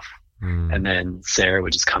dies off. And then Sarah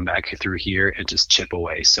would just come back through here and just chip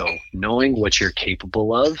away. So knowing what you're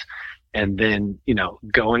capable of, and then, you know,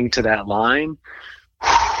 going to that line,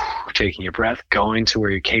 taking a breath, going to where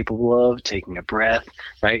you're capable of taking a breath,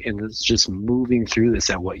 right? And it's just moving through this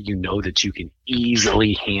at what you know that you can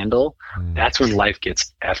easily handle. That's when life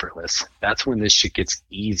gets effortless. That's when this shit gets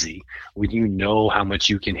easy, when you know how much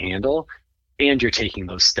you can handle and you're taking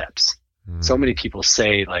those steps. So many people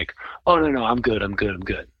say like, oh, no, I'm good.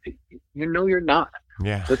 You know, you're not.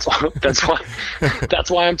 Yeah. That's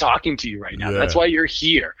why I'm talking to you right now. Yeah. That's why you're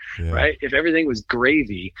here, Yeah. right? If everything was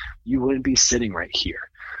gravy, you wouldn't be sitting right here.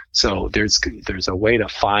 So there's a way to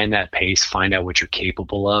find that pace, find out what you're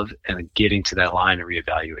capable of, and then getting to that line and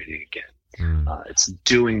reevaluating again. It's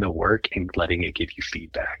doing the work and letting it give you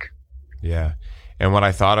feedback. Yeah. And what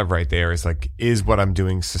I thought of right there is like, is what I'm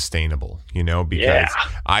doing sustainable? You know, because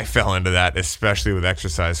I fell into that, especially with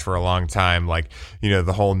exercise for a long time. Like, you know,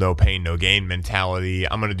 the whole no pain, no gain mentality.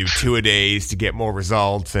 I'm going to do 2-a-days to get more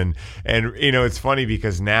results. And, you know, it's funny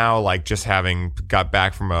because now, like, just having got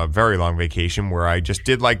back from a very long vacation where I just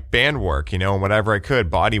did like band work, you know, and whatever I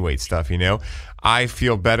could, body weight stuff, you know, I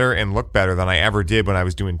feel better and look better than I ever did when I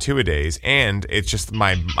was doing 2-a-days. And it's just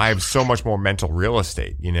I have so much more mental real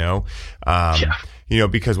estate, you know? You know,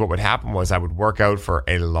 because what would happen was I would work out for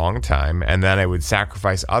a long time and then I would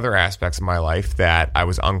sacrifice other aspects of my life that I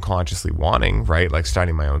was unconsciously wanting, right? Like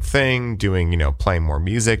starting my own thing, doing, you know, playing more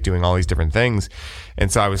music, doing all these different things. And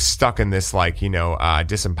so I was stuck in this like, you know,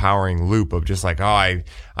 disempowering loop of just like, oh, I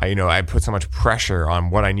put so much pressure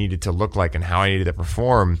on what I needed to look like and how I needed to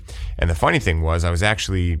perform. And the funny thing was I was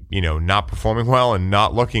actually, you know, not performing well and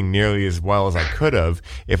not looking nearly as well as I could have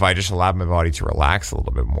if I just allowed my body to relax a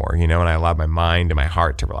little bit more, you know, and I allowed my mind and my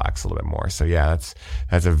heart to relax a little bit more. So yeah,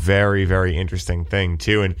 that's a very, very interesting thing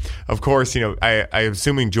too. And of course, you know, I'm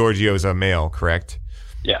assuming Giorgio's a male, correct?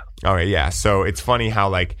 Yeah. All right. Yeah. So it's funny how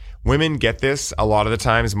like women get this a lot of the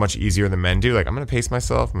times much easier than men do. Like, I'm going to pace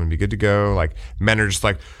myself. I'm going to be good to go. Like, men are just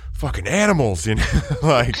like fucking animals, you know,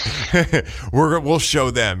 like we'll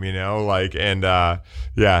show them, you know, like, and,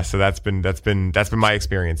 yeah, so that's been my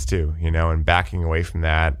experience too, you know, and backing away from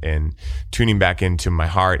that and tuning back into my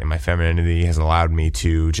heart and my femininity has allowed me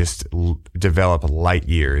to just develop light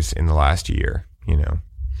years in the last year, you know?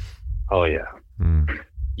 Oh yeah.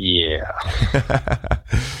 Yeah.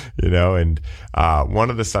 You know, and one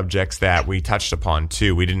of the subjects that we touched upon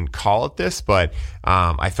too, we didn't call it this, but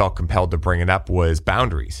I felt compelled to bring it up, was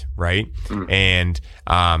boundaries, right? And,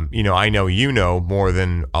 you know, I know you know more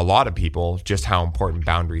than a lot of people just how important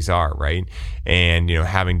boundaries are, right? And, you know,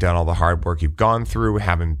 having done all the hard work you've gone through,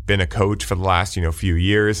 having been a coach for the last, you know, few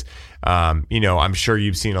years, you know, I'm sure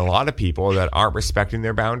you've seen a lot of people that aren't respecting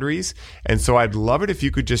their boundaries. And so I'd love it if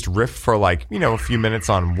you could just riff for like, you know, a few minutes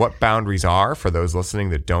on what boundaries are for those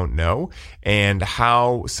listening that don't know and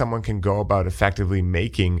how someone can go about effectively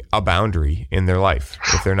making a boundary in their life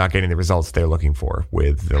if they're not getting the results they're looking for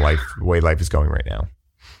with the way life is going right now.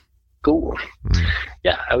 Cool.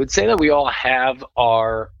 Yeah, I would say that we all have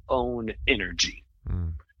our own energy.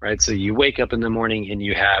 Right. So you wake up in the morning and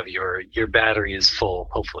you have your battery is full.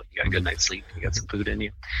 Hopefully you got a good night's sleep. You got some food in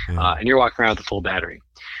you, and you're walking around with a full battery.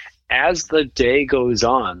 As the day goes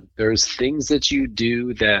on, there's things that you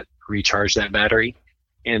do that recharge that battery.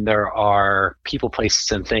 And there are people, places,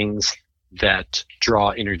 and things that draw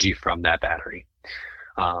energy from that battery.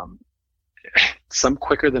 Some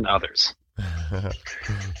quicker than others.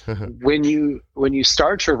 When you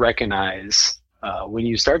start to recognize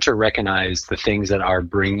the things that are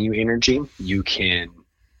bringing you energy, you can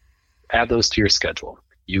add those to your schedule.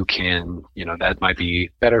 You can, you know, that might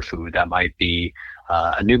be better food. That might be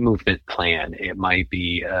a new movement plan. It might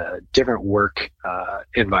be a different work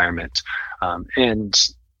environment. And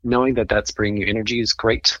knowing that that's bringing you energy is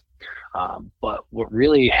great. But what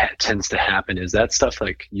really tends to happen is that stuff,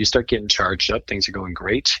 like you start getting charged up, things are going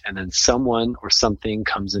great, and then someone or something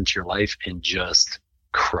comes into your life and just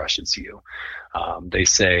crushes you. They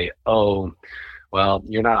say, oh, well,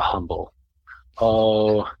 you're not humble.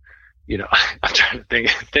 Oh, you know, I'm trying to think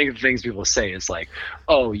of things people say is like,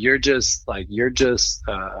 oh, you're just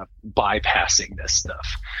bypassing this stuff.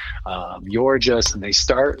 And they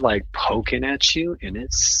start like poking at you, and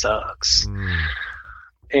it sucks.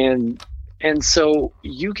 And so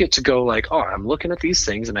you get to go like, oh, I'm looking at these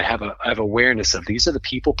things and I have awareness of these are the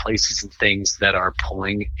people, places, and things that are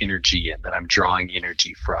pulling energy in, that I'm drawing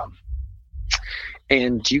energy from.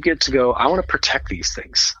 And you get to go, I want to protect these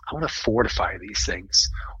things. I want to fortify these things.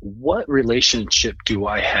 What relationship do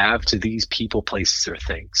I have to these people, places, or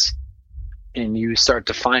things? And you start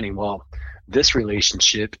defining, well, this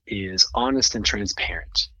relationship is honest and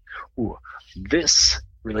transparent. Ooh, this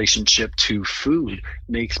relationship to food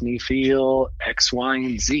makes me feel X, Y,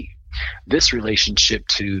 and Z. This relationship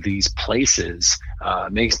to these places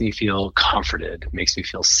makes me feel comforted, makes me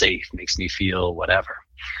feel safe, makes me feel whatever.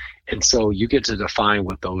 And so you get to define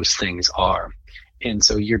what those things are. And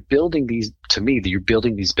so you're building these, to me, you're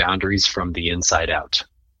building these boundaries from the inside out,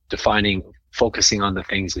 focusing on the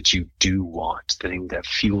things that you do want, the things that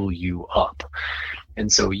fuel you up.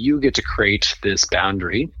 And so you get to create this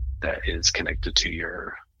boundary that is connected to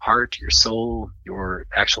your heart, your soul, your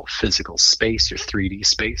actual physical space, your 3D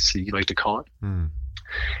space, you like to call it.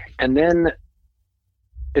 And then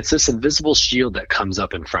it's this invisible shield that comes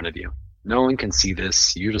up in front of you. No one can see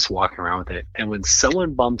this. You're just walking around with it. And when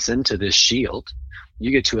someone bumps into this shield,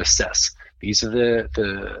 you get to assess. These are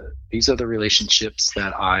the relationships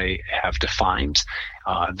that I have defined.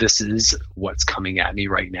 This is what's coming at me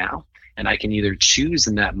right now. And I can either choose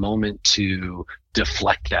in that moment to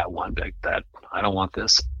deflect that one, like that, I don't want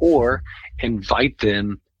this, or invite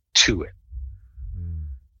them to it.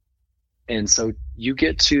 And so you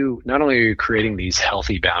get to, not only are you creating these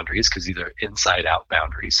healthy boundaries, because these are inside out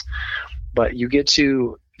boundaries, but you get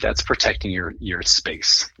to, that's protecting your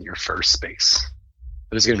space, your first space.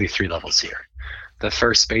 There's going to be 3 levels here. The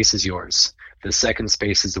first space is yours. The second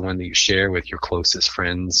space is the one that you share with your closest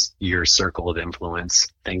friends, your circle of influence,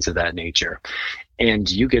 things of that nature. And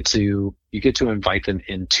you get to invite them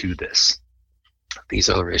into this. These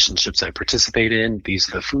are the relationships I participate in. These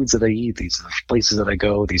are the foods that I eat. These are the places that I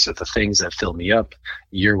go. These are the things that fill me up.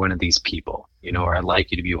 You're one of these people, or I'd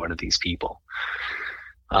like you to be one of these people.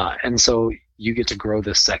 And so you get to grow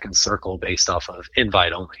this second circle based off of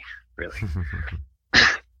invite only, really.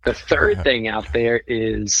 The third thing out there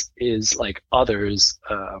is like others,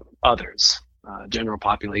 general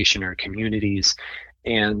population or communities.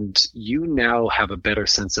 And you now have a better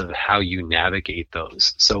sense of how you navigate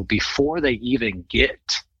those. So before they even get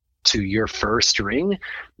to your first ring,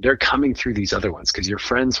 they're coming through these other ones, because your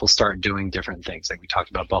friends will start doing different things. Like we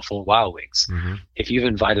talked about Buffalo Wild Wings. If you've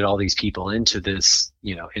invited all these people into this,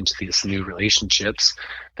 into these new relationships,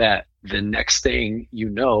 that the next thing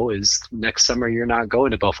is next summer you're not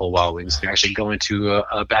going to Buffalo Wild Wings. You're actually going to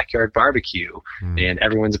a backyard barbecue, and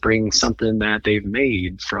everyone's bringing something that they've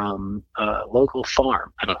made from a local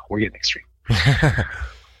farm. I don't know. We're getting extreme.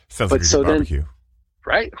 Sounds like a good barbecue.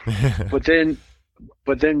 Right?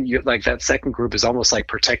 But then you, like, that second group is almost like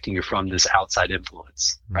protecting you from this outside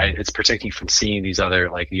influence, right? It's protecting you from seeing these other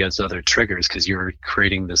triggers, because you're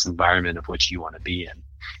creating this environment of which you want to be in.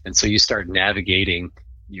 And so you start navigating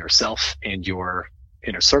yourself, and your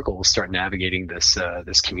inner circle will start navigating this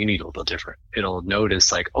community a little different. It'll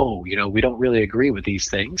notice like, we don't really agree with these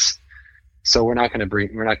things, so we're not going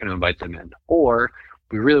to invite them in. Or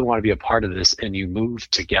we really want to be a part of this, and you move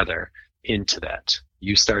together into that.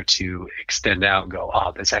 You start to extend out and go,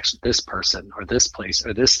 this person or this place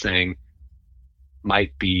or this thing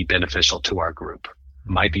might be beneficial to our group,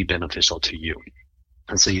 might be beneficial to you.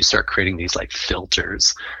 And so you start creating these like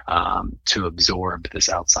filters to absorb this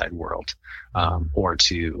outside world, or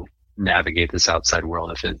to navigate this outside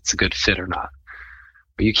world, if it's a good fit or not.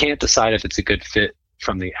 But you can't decide if it's a good fit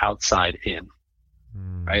from the outside in.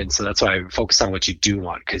 Right. And so that's why I focus on what you do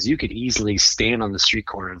want, because you could easily stand on the street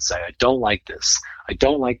corner and say, I don't like this. I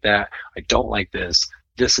don't like that. I don't like this.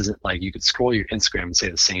 This isn't like, you could scroll your Instagram and say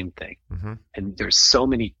the same thing. And there's so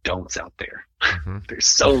many don'ts out there. There's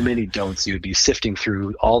so many don'ts. You would be sifting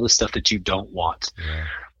through all the stuff that you don't want.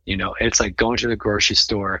 It's like going to the grocery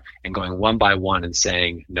store and going one by one and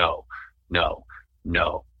saying, no, no,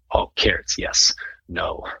 no. Oh, carrots. Yes.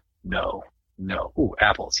 No, no, no. Ooh,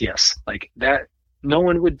 apples. Yes. Like that. No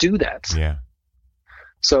one would do that. Yeah.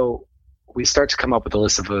 So we start to come up with a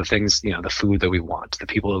list of the things, the food that we want, the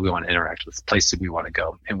people that we want to interact with, the places we want to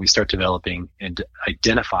go. And we start developing and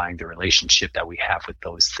identifying the relationship that we have with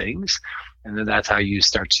those things. And then that's how you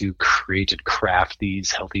start to create and craft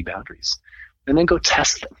these healthy boundaries. And then go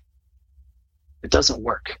test them. It doesn't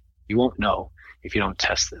work. You won't know if you don't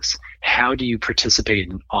test this. How do you participate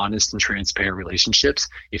in honest and transparent relationships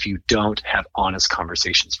if you don't have honest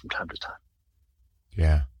conversations from time to time?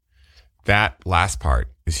 Yeah. That last part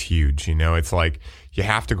is huge. It's like you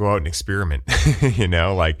have to go out and experiment,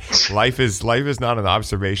 like life is not an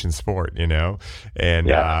observation sport, and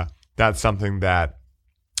that's something that,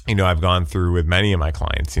 I've gone through with many of my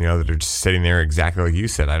clients, that are just sitting there exactly like you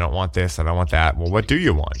said. I don't want this. I don't want that. Well, what do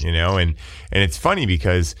you want? And it's funny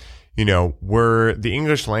because, the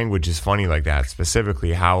English language is funny like that,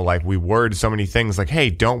 specifically how like we word so many things like, hey,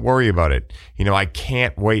 don't worry about it. I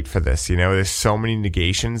can't wait for this. There's so many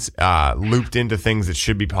negations looped into things that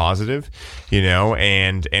should be positive,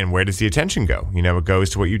 and where does the attention go? It goes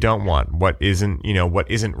to what you don't want, what isn't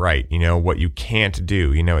right, what you can't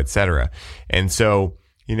do, et cetera. And so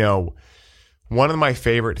You know, one of my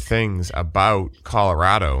favorite things about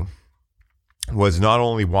Colorado was not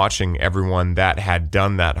only watching everyone that had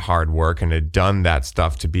done that hard work and had done that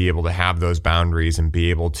stuff to be able to have those boundaries and be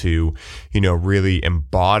able to, really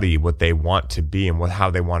embody what they want to be and how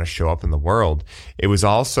they want to show up in the world. It was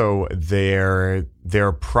also their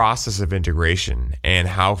process of integration and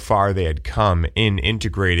how far they had come in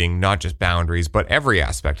integrating not just boundaries, but every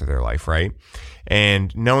aspect of their life, right?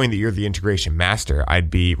 And knowing that you're the integration master, I'd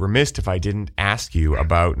be remiss if I didn't ask you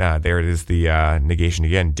about, there it is, the negation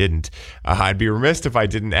again, didn't. I'd be remiss if I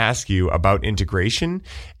didn't ask you about integration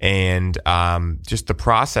and just the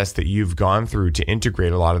process that you've gone through to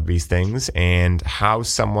integrate a lot of these things and how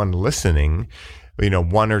someone listening,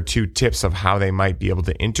 one or two tips of how they might be able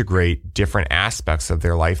to integrate different aspects of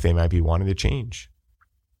their life they might be wanting to change.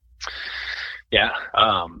 Yeah,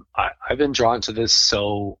 I've been drawn to this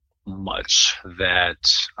so much that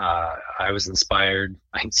I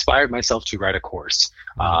inspired myself to write a course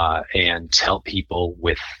and help people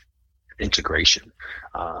with integration.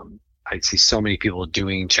 I see so many people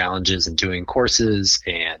doing challenges and doing courses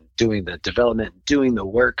and doing the development, doing the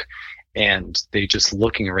work, and they just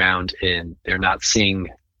looking around and they're not seeing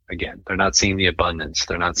the abundance,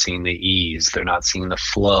 they're not seeing the ease, they're not seeing the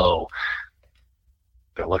flow.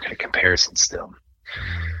 They're looking at comparison still.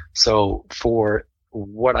 So for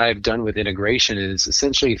what I've done with integration is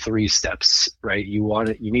essentially 3 steps, right? You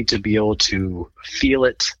need to be able to feel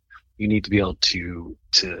it. You need to be able to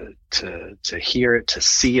hear it, to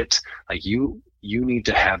see it. Like you need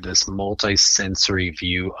to have this multi-sensory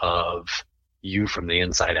view of you from the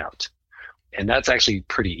inside out. And that's actually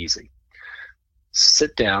pretty easy.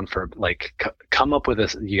 Sit down come up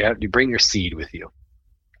with you bring your seed with you.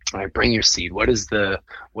 All right, bring your seed. What's the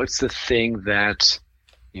thing that,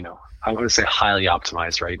 I'm going to say highly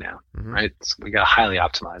optimized right now, right? So we got highly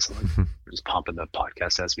optimized. We're just pumping the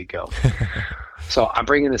podcast as we go. So I'm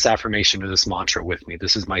bringing this affirmation or this mantra with me.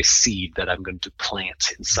 This is my seed that I'm going to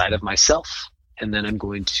plant inside of myself, and then I'm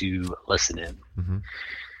going to listen in.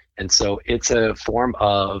 And so it's a form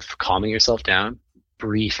of calming yourself down,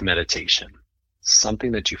 brief meditation,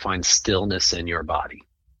 something that you find stillness in your body.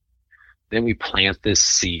 Then we plant this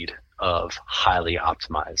seed of highly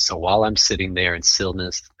optimized. So while I'm sitting there in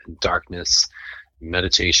stillness and darkness,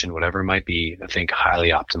 meditation, whatever it might be, I think highly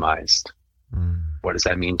optimized. What does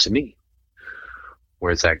that mean to me?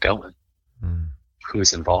 Where's that going?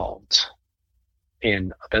 Who's involved?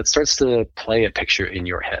 And that starts to play a picture in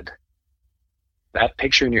your head. That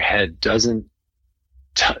picture in your head doesn't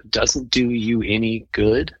do you any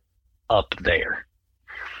good up there.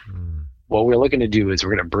 What we're looking to do is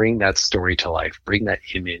we're going to bring that story to life, bring that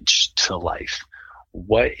image to life.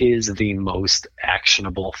 What is the most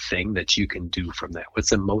actionable thing that you can do from that?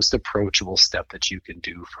 What's the most approachable step that you can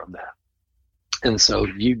do from that? And so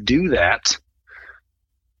you do that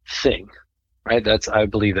thing, right? I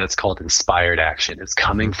believe that's called inspired action. It's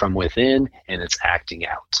coming from within and it's acting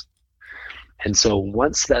out. And so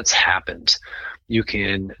once that's happened, you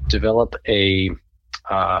can develop a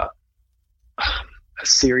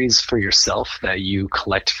series for yourself that you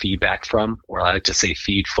collect feedback from, or I like to say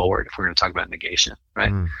feed forward if we're going to talk about negation,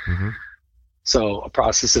 right? So a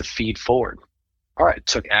process of feed forward. All right,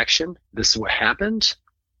 took action. This is what happened.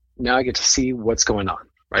 Now I get to see what's going on,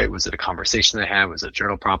 right? Was it a conversation that I had? Was it a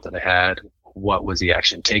journal prompt that I had? What was the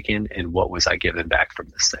action taken? And what was I given back from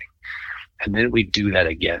this thing? And then we do that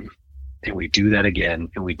again, and we do that again,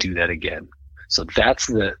 and we do that again. So that's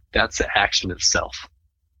the action itself.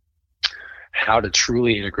 How to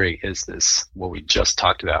truly integrate is this, what we just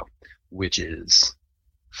talked about, which is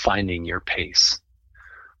finding your pace.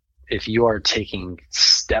 If you are taking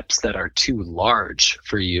steps that are too large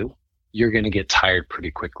for you, you're going to get tired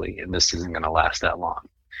pretty quickly, and this isn't going to last that long.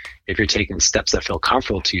 If you're taking steps that feel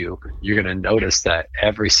comfortable to you, you're going to notice that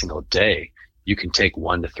every single day you can take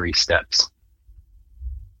 1 to 3 steps.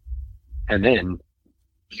 And then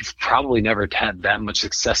you've probably never had that much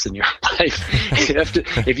success in your life.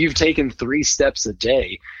 If you've taken 3 steps a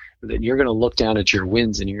day, then you're going to look down at your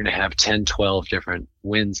wins and you're going to have 10, 12 different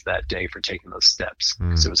wins that day for taking those steps.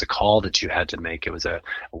 So it was a call that you had to make. It was a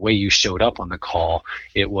way you showed up on the call.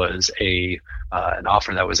 It was an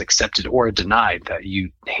offer that was accepted or denied that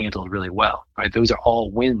you handled really well, right? Those are all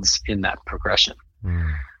wins in that progression.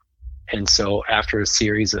 And so after a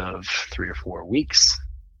series of 3 or 4 weeks,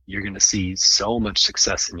 you're going to see so much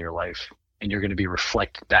success in your life, and you're going to be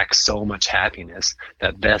reflecting back so much happiness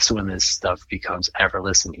that's when this stuff becomes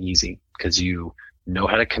effortless and easy, because you know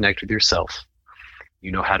how to connect with yourself,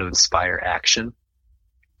 you know how to inspire action,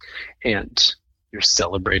 and you're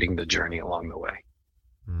celebrating the journey along the way.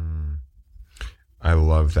 I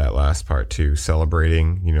love that last part too,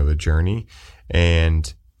 celebrating, the journey.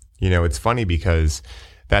 And, it's funny because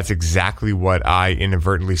that's exactly what I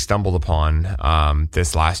inadvertently stumbled upon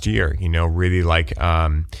this last year, really like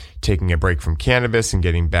taking a break from cannabis and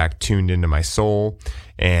getting back tuned into my soul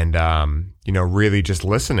and, really just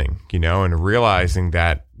listening, and realizing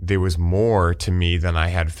that there was more to me than I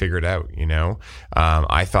had figured out,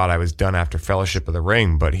 I thought I was done after Fellowship of the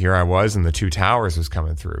Ring, but here I was and the Two Towers was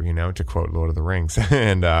coming through, to quote Lord of the Rings.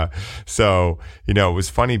 And so, it was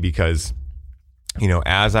funny because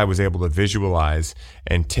as I was able to visualize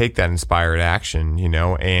and take that inspired action,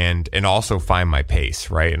 and also find my pace,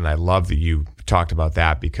 right? And I love that you talked about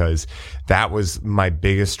that because that was my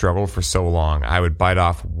biggest struggle for so long. I would bite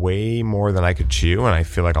off way more than I could chew. And I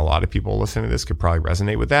feel like a lot of people listening to this could probably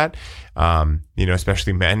resonate with that.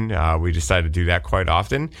 Especially men, we decide to do that quite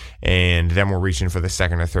often. And then we're reaching for the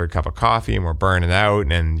second or third cup of coffee and we're burning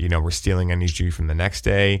out and, we're stealing energy from the next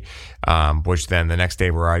day, which then the next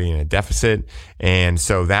day we're already in a deficit. And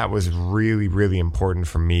so that was really, really important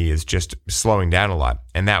for me is just slowing down a lot.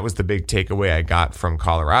 And that was the big takeaway I got from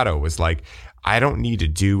Colorado was like, I don't need to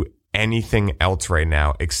do anything else right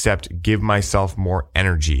now except give myself more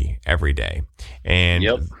energy every day. And,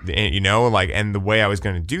 and the way I was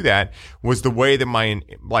going to do that was the way that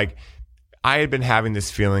I had been having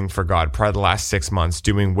this feeling for God probably the last 6 months,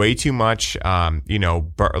 doing way too much, risking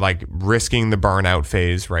the burnout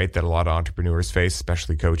phase, right? That a lot of entrepreneurs face,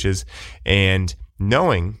 especially coaches, and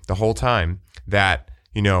knowing the whole time that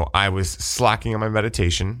I was slacking on my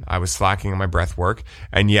meditation. I was slacking on my breath work.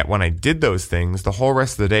 And yet when I did those things, the whole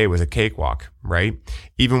rest of the day was a cakewalk, right?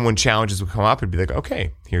 Even when challenges would come up, it'd be like,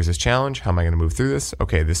 okay, here's this challenge. How am I going to move through this?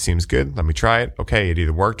 Okay, this seems good. Let me try it. Okay, it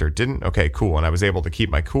either worked or it didn't. Okay, cool. And I was able to keep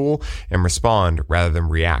my cool and respond rather than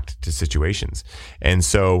react to situations. And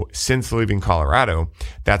so since leaving Colorado,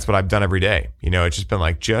 that's what I've done every day. It's just been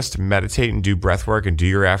like, just meditate and do breath work and do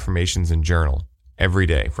your affirmations and journal every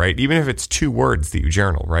day, right? Even if it's 2 words that you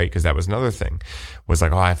journal, right? Because that was another thing was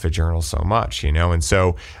like, I have to journal so much, And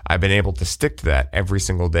so I've been able to stick to that every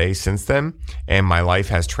single day since then. And my life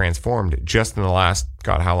has transformed just in the last,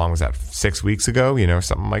 God, how long was that? 6 weeks ago,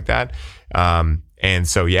 something like that. And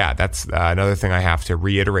so, yeah, that's another thing I have to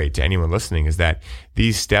reiterate to anyone listening is that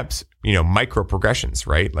these steps, micro progressions,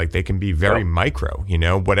 right? Like they can be very micro,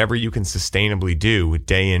 whatever you can sustainably do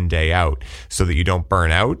day in, day out so that you don't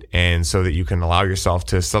burn out and so that you can allow yourself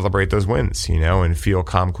to celebrate those wins, and feel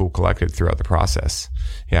calm, cool, collected throughout the process.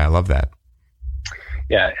 Yeah, I love that.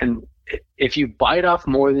 Yeah. And if you bite off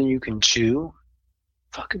more than you can chew,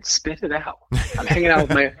 fucking spit it out. I'm hanging out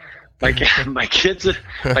with my kids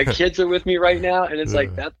are with me right now, and it's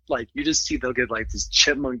like that. Like you just see they'll get like these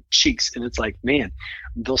chipmunk cheeks, and it's like, man,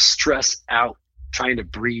 they'll stress out trying to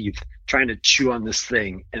breathe, trying to chew on this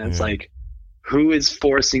thing, and it's like, who is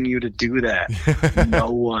forcing you to do that? No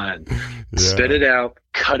one. Spit it out,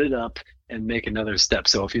 cut it up, and make another step.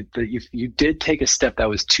 So if you did take a step that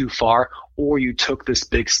was too far, or you took this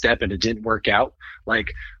big step and it didn't work out,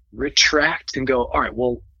 like retract and go, all right,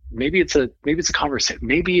 well. Maybe it's a conversation.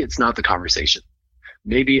 Maybe it's not the conversation.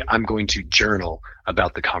 Maybe I'm going to journal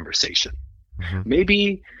about the conversation.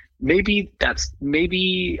 Mm-hmm.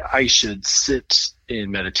 Maybe I should sit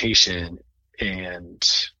in meditation and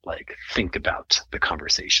like think about the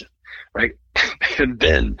conversation, right? And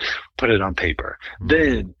then put it on paper. Mm-hmm.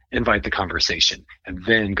 Then invite the conversation and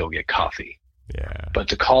then go get coffee. Yeah. But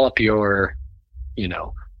to call up your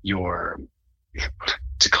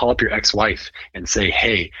ex-wife and say,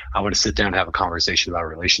 hey, I want to sit down and have a conversation about a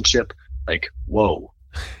relationship. Like, whoa.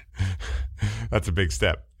 That's a big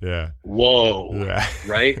step. Yeah. Whoa. Yeah.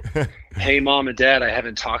 Right? Hey, mom and dad, I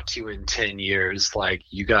haven't talked to you in 10 years. Like,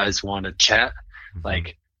 you guys want to chat? Mm-hmm.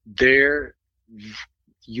 Like,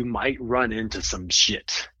 you might run into some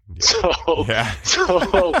shit. Yeah. So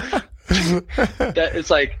that it's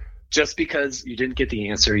like, just because you didn't get the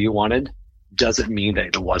answer you wanted doesn't mean that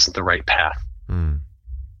it wasn't the right path. Mm.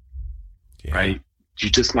 Yeah. Right? You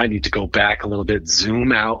just might need to go back a little bit,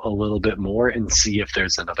 zoom out a little bit more and see if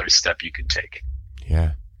there's another step you can take.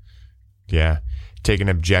 Yeah. Yeah. Take an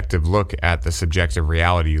objective look at the subjective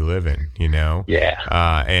reality you live in,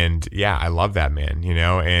 Yeah. And yeah, I love that, man,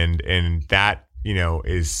 and that,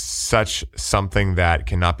 is such something that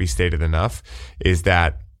cannot be stated enough is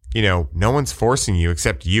that, no one's forcing you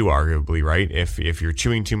except you, arguably, right? If you're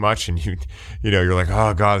chewing too much and you're like,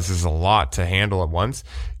 oh God, this is a lot to handle at once,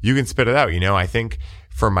 you can spit it out. I think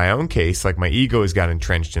for my own case, like my ego has got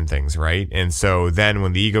entrenched in things, right? And so then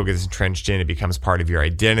when the ego gets entrenched in, it becomes part of your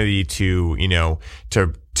identity to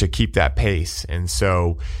to keep that pace. And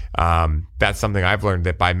so that's something I've learned,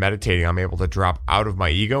 that by meditating, I'm able to drop out of my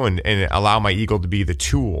ego and allow my ego to be the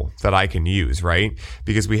tool that I can use, right?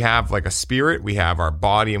 Because we have like a spirit, we have our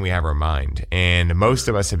body, and we have our mind. And most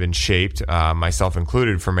of us have been shaped, myself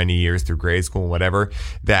included, for many years through grade school and whatever,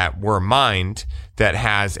 that we're a mind that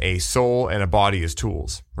has a soul and a body as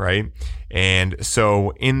tools, right? And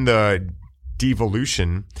so in the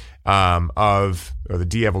devolution the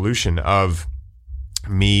de-evolution of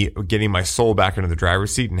me getting my soul back into the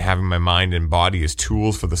driver's seat and having my mind and body as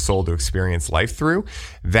tools for the soul to experience life through,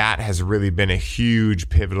 that has really been a huge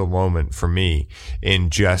pivotal moment for me in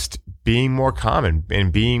just being more calm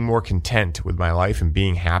and being more content with my life and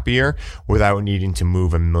being happier without needing to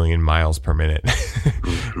move 1,000,000 miles per minute.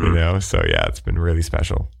 So yeah, it's been really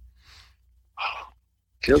special.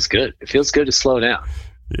 Feels good. It feels good to slow down.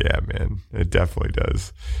 Yeah, man, it definitely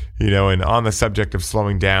does. And on the subject of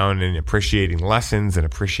slowing down and appreciating lessons and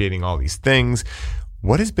appreciating all these things,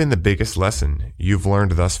 what has been the biggest lesson you've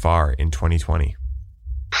learned thus far in 2020?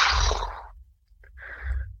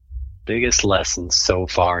 Biggest lesson so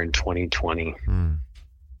far in 2020.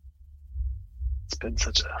 It's been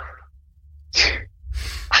such a...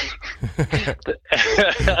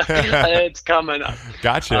 It's coming up.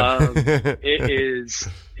 Gotcha.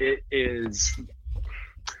 It is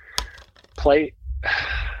play.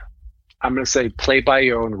 I'm going to say play by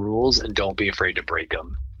your own rules and don't be afraid to break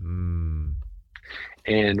them.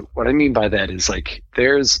 And what I mean by that is, like,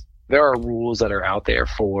 there are rules that are out there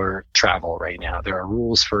for travel right now. There are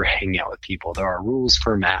rules for hanging out with people. There are rules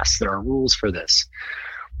for masks. There are rules for this.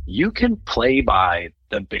 You can play by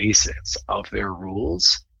the basics of their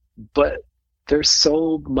rules, but there's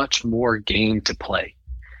so much more game to play.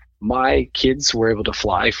 My kids were able to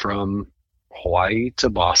fly from Hawaii to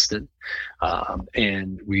Boston,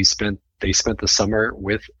 and they spent the summer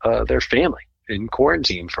with their family in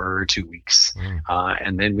quarantine for 2 weeks,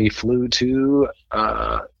 and then we flew to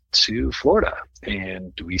Florida,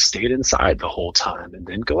 and we stayed inside the whole time and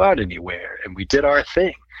didn't go out anywhere, and we did our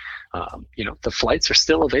thing. The flights are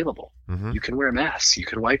still available. You can wear masks. You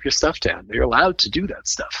can wipe your stuff down. You're allowed to do that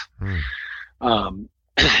stuff.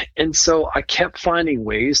 And so I kept finding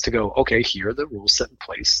ways to go, okay, here are the rules set in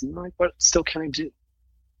place. And like, what still can I do?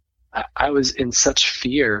 I was in such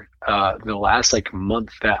fear the last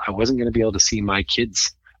month that I wasn't going to be able to see my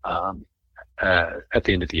kids at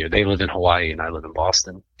the end of the year. They live in Hawaii and I live in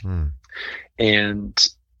Boston. And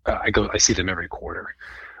I see them every quarter.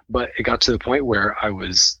 But it got to the point where I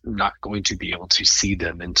was not going to be able to see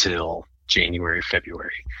them until January,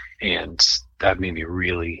 February. And that made me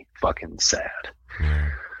really fucking sad.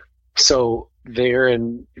 So they're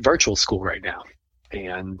in virtual school right now.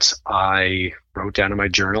 And I wrote down in my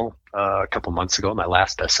journal a couple months ago, my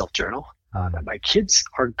last best self journal, that my kids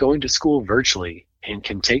are going to school virtually and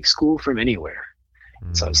can take school from anywhere.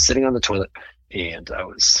 So I was sitting on the toilet and I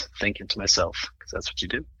was thinking to myself, because that's what you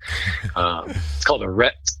do. It's called a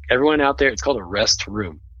rest. Everyone out there, it's called a rest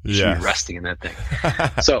room. You should be resting in that thing.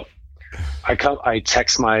 So I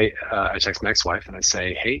text my ex-wife and I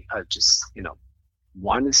say, hey, I just,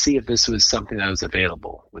 wanted to see if this was something that was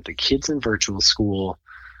available with the kids in virtual school.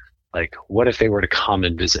 Like, what if they were to come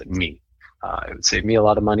and visit me? It would save me a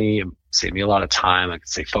lot of money, save me a lot of time. I could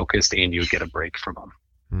stay focused and you would get a break from them.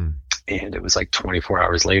 And it was like 24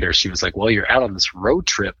 hours later, she was like, well, you're out on this road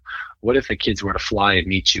trip. What if the kids were to fly and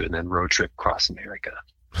meet you and then road trip across America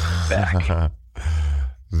back?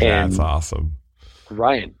 That's awesome.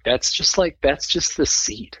 Ryan, that's just the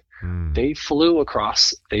seed. They flew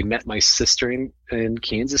across. They met my sister in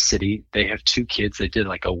Kansas City. They have 2 kids. They did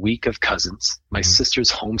like a week of cousins. My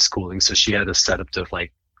sister's homeschooling, so she had a setup of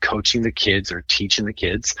like coaching the kids or teaching the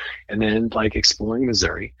kids, and then like exploring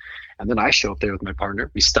Missouri. And then I show up there with my partner.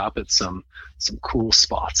 We stop at some cool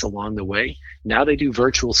spots along the way. Now they do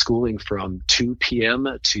virtual schooling from 2 p.m.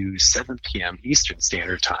 to 7 p.m. Eastern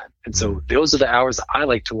Standard Time. And so those are the hours that I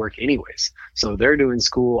like to work anyways. So they're doing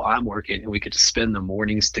school, I'm working, and we get to spend the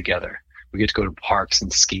mornings together. We get to go to parks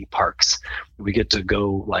and skate parks. We get to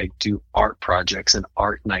go like do art projects and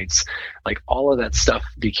art nights. Like all of that stuff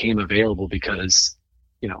became available because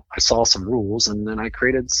I saw some rules and then I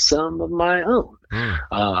created some of my own.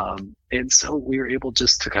 And so we were able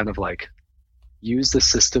just to kind of like use the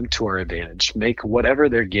system to our advantage, make whatever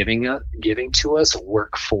they're giving to us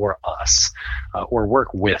work for us, or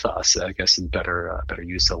work with us, I guess, in better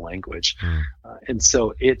use of language. And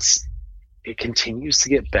so it continues to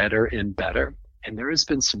get better and better. And there has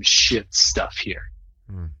been some shit stuff here.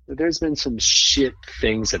 There's been some shit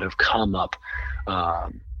things that have come up,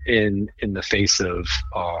 in the face of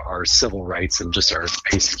our civil rights and just our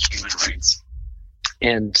basic human rights.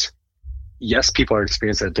 And yes, people are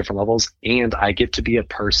experiencing at different levels, and I get to be a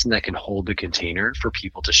person that can hold the container for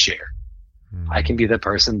people to share. I can be the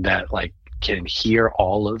person that like can hear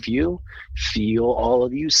all of you, feel all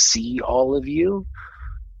of you, see all of you,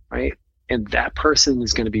 right? And that person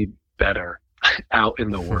is going to be better out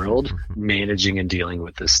in the world managing and dealing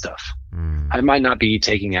with this stuff. I might not be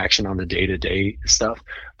taking action on the day-to-day stuff,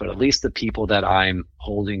 but at least the people that I'm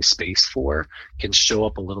holding space for can show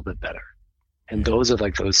up a little bit better. And those are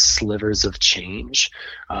like those slivers of change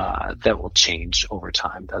that will change over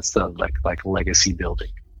time. That's the like legacy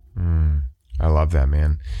building. I love that,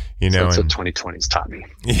 man. You know, so that's what 2020's taught me.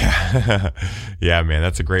 Yeah. Yeah, man,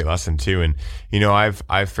 that's a great lesson too. And, you know,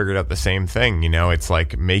 I've figured out the same thing. You know, it's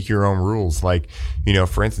like make your own rules. Like, you know,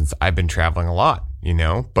 for instance, I've been traveling a lot, you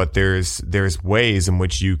know, but there's ways in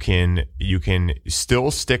which you can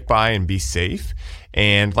still stick by and be safe.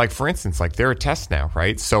 And like, for instance, like there are tests now,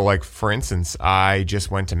 right? So like, for instance, I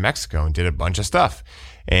just went to Mexico and did a bunch of stuff.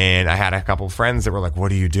 And I had a couple of friends that were like,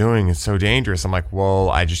 what are you doing? It's so dangerous. I'm like,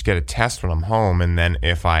 well, I just get a test when I'm home. And then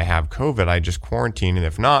if I have COVID, I just quarantine. And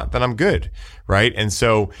if not, then I'm good. Right. And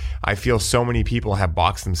so I feel so many people have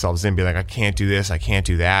boxed themselves in, be like, I can't do this. I can't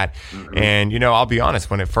do that. Mm-hmm. And, you know, I'll be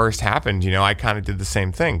honest, when it first happened, you know, I kind of did the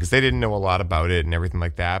same thing because they didn't know a lot about it and everything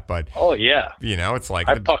like that. But, oh, yeah. You know, it's like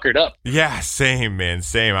I puckered up. Yeah. Same, man.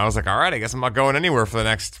 Same. I was like, all right, I guess I'm not going anywhere for the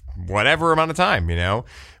next whatever amount of time, you know,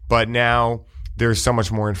 but now there's so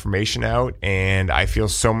much more information out, and I feel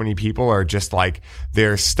so many people are just like,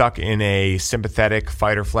 they're stuck in a sympathetic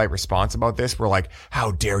fight or flight response about this. We're like,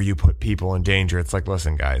 how dare you put people in danger? It's like,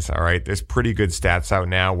 listen, guys, all right, there's pretty good stats out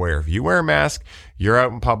now where if you wear a mask, you're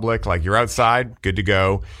out in public, like you're outside, good to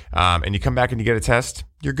go, and you come back and you get a test,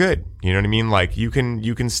 you're good. You know what I mean? Like you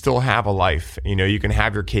can still have a life, you know, you can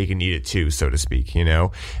have your cake and eat it too, so to speak, you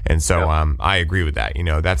know? And so, I agree with that. You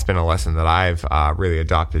know, that's been a lesson that I've, really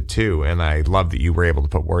adopted too. And I love that you were able to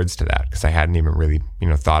put words to that because I hadn't even really, you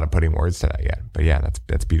know, thought of putting words to that yet. But yeah,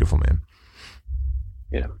 that's beautiful, man.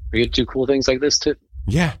 Yeah. We get to do cool things like this too.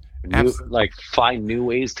 Yeah. Like find new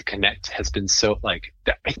ways to connect has been so like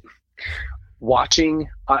that. Watching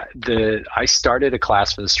I started a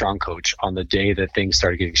class for the Strong Coach on the day that things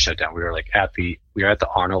started getting shut down. We were like at the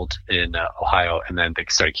Arnold in Ohio, and then they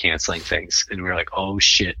started canceling things, and we were like, oh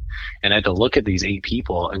shit! And I had to look at these 8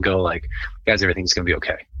 people and go like, guys, everything's gonna be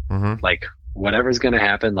okay. Mm-hmm. Like whatever's gonna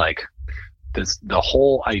happen, like the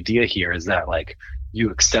whole idea here is that like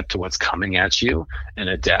you accept what's coming at you and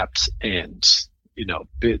adapt and, you know,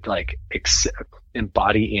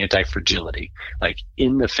 embody anti-fragility. Like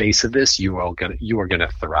in the face of this, you are gonna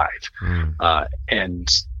thrive.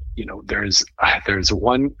 And you know, there's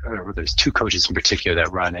 2 coaches in particular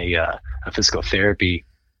that run a physical therapy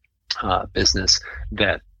business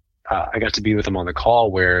that I got to be with them on the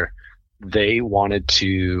call where they wanted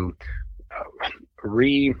to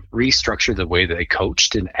restructure the way that they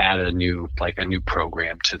coached and add a new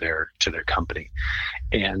program to their company.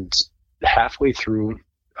 And halfway through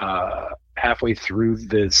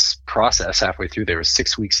this process, they were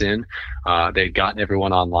 6 weeks in, they'd gotten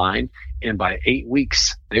everyone online, and by 8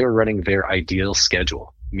 weeks they were running their ideal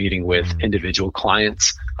schedule, meeting with individual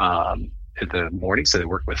clients in the morning. So they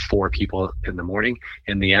worked with 4 people in the morning.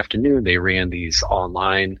 In the afternoon, they ran these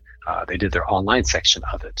online, they did their online section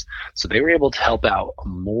of it. So they were able to help out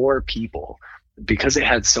more people. Because they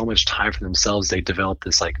had so much time for themselves, they developed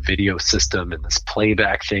this like video system and this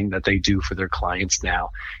playback thing that they do for their clients now.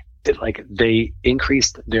 They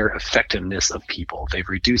increased their effectiveness of people. They've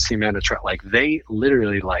reduced the amount of they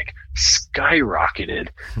literally skyrocketed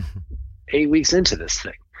 8 weeks into this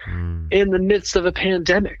thing in the midst of a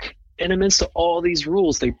pandemic. In the midst of all these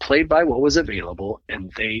rules, they played by what was available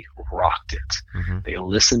and they rocked it. Mm-hmm. They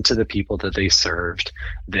listened to the people that they served.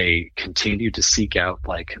 They continued to seek out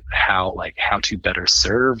how to better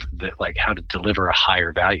serve, how to deliver a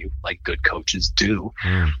higher value like good coaches do.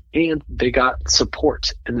 And they got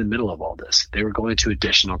support in the middle of all this. They were going to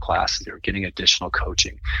additional classes. They were getting additional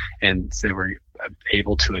coaching, and they were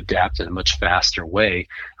able to adapt in a much faster way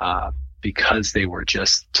because they were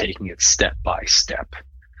just taking it step by step,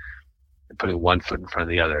 putting one foot in front of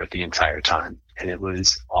the other the entire time. And it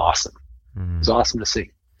was awesome. It was awesome to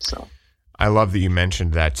see. So I love that you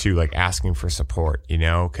mentioned that too, like asking for support, you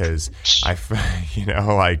know, because I find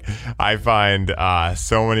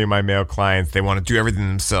so many of my male clients, they want to do everything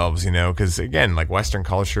themselves, you know, because again, like Western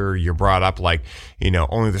culture, you're brought up like, you know,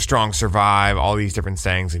 only the strong survive, all these different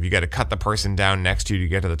sayings. If you got to cut the person down next to you to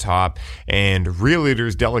get to the top, and real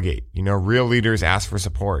leaders delegate, you know, real leaders ask for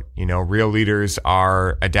support, you know, real leaders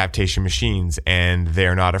are adaptation machines, and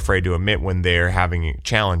they're not afraid to admit when they're having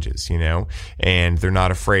challenges, you know, and they're not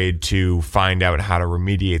afraid to find out how to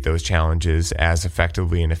remediate those challenges as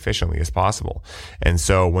effectively and efficiently as possible. And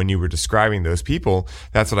so when you were describing those people,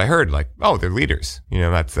 that's what I heard, like, oh, they're leaders.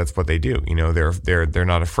 That's what they do. They're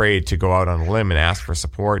not afraid to go out on a limb and ask for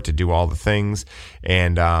support, to do all the things.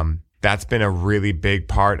 And that's been a really big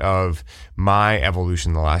part of my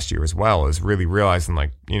evolution the last year as well, is really realizing,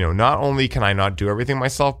 like, not only can I not do everything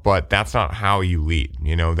myself, but that's not how you lead.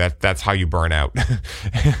 That's how you burn out.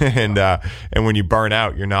 And when you burn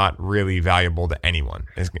out, you're not really valuable to anyone,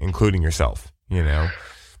 including yourself,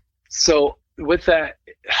 So with that,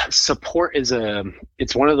 support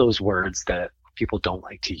it's one of those words that people don't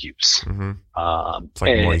like to use. Mm-hmm. It's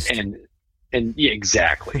like moist. And yeah,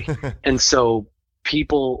 exactly. And so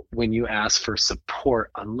people, when you ask for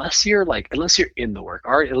support, unless you're in the work,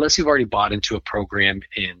 or unless you've already bought into a program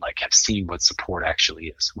and like have seen what support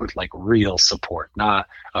actually is, with like real support, not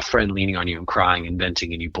a friend leaning on you and crying and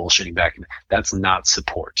venting and you bullshitting back, that's not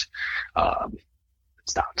support.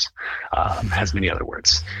 It's not. Has many other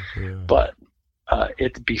words. Yeah. But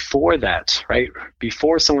before that, right?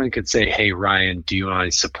 Before someone could say, "Hey, Ryan, do you want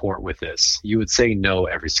any support with this?" You would say no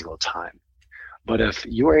every single time. But if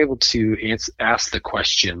you are able to ask the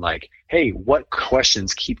question like, hey, what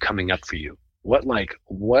questions keep coming up for you? What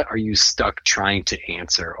are you stuck trying to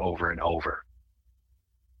answer over and over?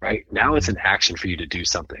 Right? Now it's an action for you to do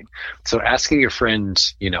something. So asking your friend,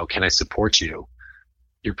 can I support you?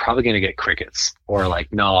 You're probably going to get crickets, or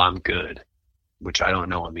like, no, I'm good, which I don't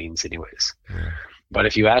know what means anyways. Yeah. But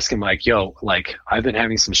if you ask him like, yo, like, I've been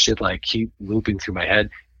having some shit like keep looping through my head.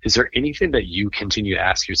 Is there anything that you continue to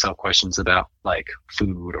ask yourself questions about, like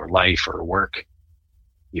food or life or work?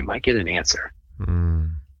 You might get an answer.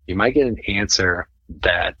 Mm. You might get an answer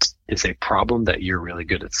that is a problem that you're really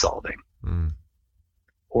good at solving. Mm.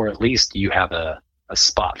 Or at least you have a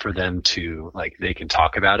spot for them to, like, they can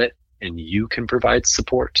talk about it and you can provide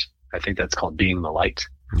support. I think that's called being the light.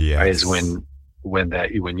 Yes. Right? Is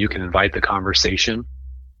when you can invite the conversation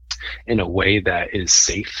in a way that is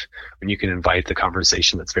safe, when you can invite the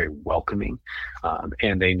conversation that's very welcoming,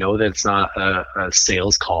 and they know that it's not a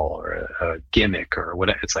sales call or a gimmick or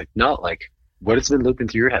whatever. It's like, no, like, what has been looping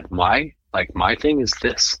through your head? My thing is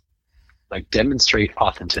this, like, demonstrate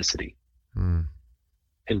authenticity,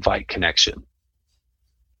 invite connection,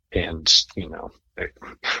 and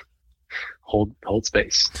hold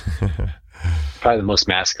space. Probably the most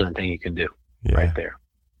masculine thing you can do. Yeah. Right there.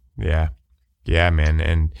 Yeah, man.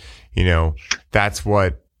 And, that's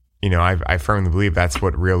what, I firmly believe that's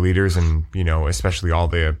what real leaders and, especially all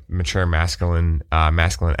the mature masculine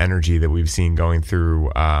energy that we've seen going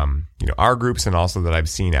through, our groups, and also that I've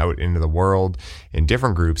seen out into the world in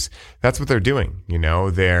different groups. That's what they're doing.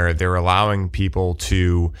 They're allowing people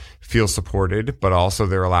to feel supported, but also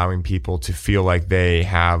they're allowing people to feel like they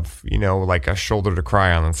have, like a shoulder to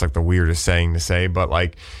cry on. That's like the weirdest saying to say, but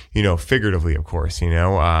like, figuratively, of course,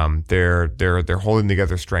 they're holding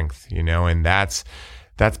together strength, and that's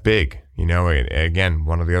big, again,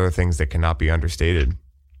 one of the other things that cannot be understated,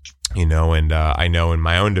 and I know in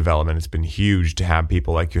my own development, it's been huge to have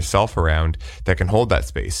people like yourself around that can hold that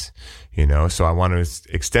space, so I want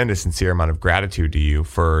to extend a sincere amount of gratitude to you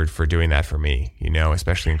for doing that for me,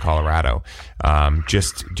 especially in Colorado.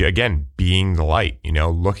 Just again, being the light,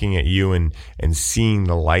 looking at you and seeing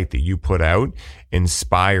the light that you put out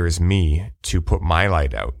inspires me to put my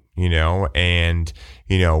light out, and,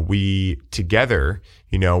 we together,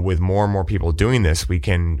 with more and more people doing this, we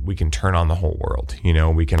can turn on the whole world,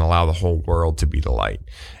 we can allow the whole world to be the light.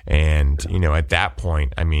 And, at that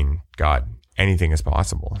point, I mean, God, anything is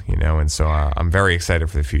possible, and so I'm very excited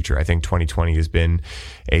for the future. I think 2020 has been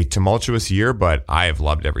a tumultuous year, but I have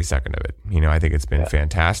loved every second of it. I think it's been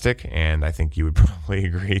fantastic, and I think you would probably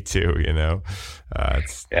agree too,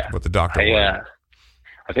 it's what the doctor wanted.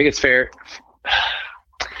 I think it's fair.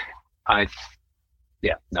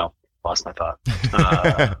 Lost my thought.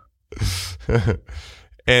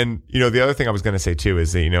 And, the other thing I was going to say too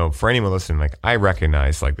is that, for anyone listening, like, I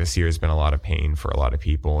recognize like this year has been a lot of pain for a lot of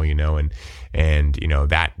people, and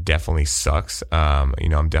that definitely sucks. I'm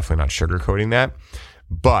definitely not sugarcoating that,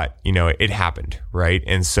 but, it happened. Right.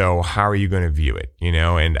 And so how are you going to view it?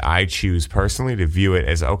 And I choose personally to view it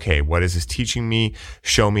as, okay, what is this teaching me?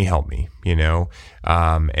 Show me, help me,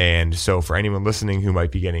 and so for anyone listening who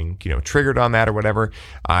might be getting, triggered on that or whatever,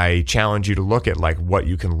 I challenge you to look at like what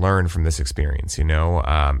you can learn from this experience.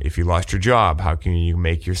 If you lost your job, how can you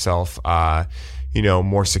make yourself,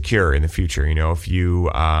 more secure in the future?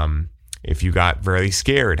 If you got very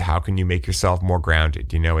scared, how can you make yourself more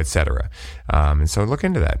grounded, et cetera. And so look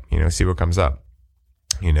into that, see what comes up,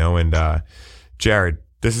 and, Jared,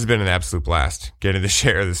 This has been an absolute blast getting to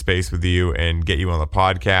share the space with you and get you on the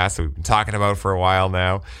podcast that we've been talking about for a while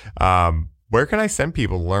now. Where can I send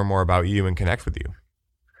people to learn more about you and connect with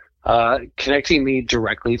you? Connecting me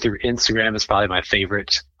directly through Instagram is probably my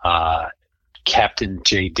favorite. Captain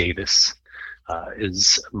J Davis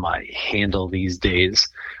is my handle these days,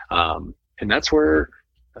 and that's really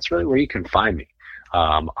where you can find me.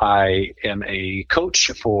 I am a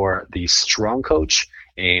coach for the Strong Coach,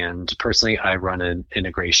 and personally, I run an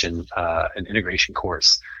integration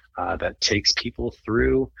course that takes people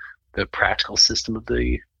through the practical system of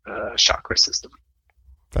the chakra system.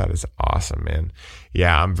 That is awesome, man.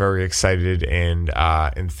 Yeah, I'm very excited and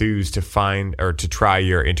enthused to try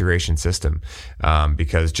your integration system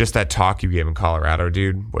because just that talk you gave in Colorado,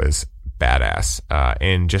 dude, was badass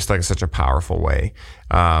in just like such a powerful way.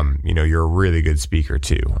 You're a really good speaker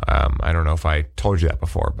too. I don't know if I told you that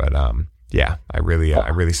before, but yeah, I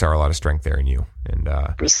really saw a lot of strength there in you. And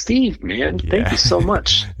Steve, man, thank you so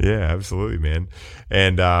much. Yeah, absolutely, man.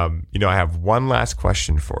 And I have one last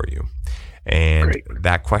question for you. And Great.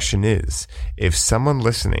 That question is, if someone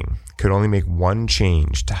listening could only make one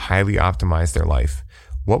change to highly optimize their life,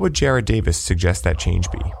 what would Jared Davis suggest that change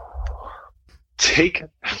be? Take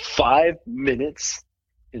 5 minutes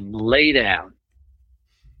and lay down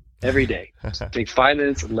every day. Take 5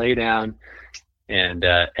 minutes and lay down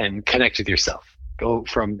and connect with yourself. Go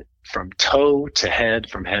from toe to head,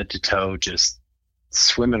 from head to toe, just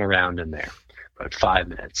swimming around in there. About 5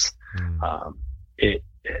 minutes.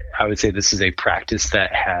 I would say this is a practice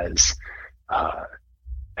that has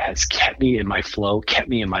kept me in my flow, kept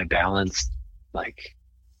me in my balance, like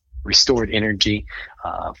restored energy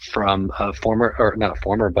from a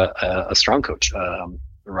strong coach,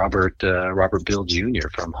 Robert Bill Jr.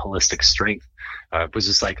 from Holistic Strength. Was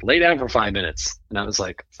just like, lay down for 5 minutes. And I was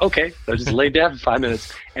like, okay, I just laid down for 5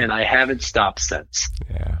 minutes and I haven't stopped since.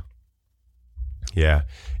 Yeah.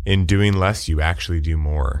 In doing less, you actually do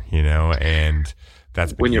more, and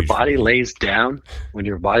that's when your body lays down, when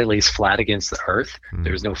your body lays flat against the earth,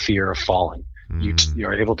 there's no fear of falling.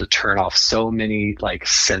 You're able to turn off so many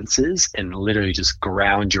senses and literally just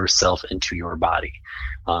ground yourself into your body.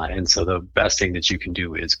 And so the best thing that you can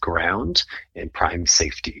do is ground and prime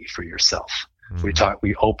safety for yourself.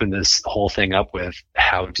 We open this whole thing up with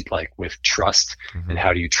with trust and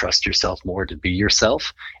how do you trust yourself more to be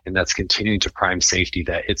yourself. And that's continuing to prime safety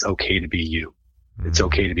that it's okay to be you. It's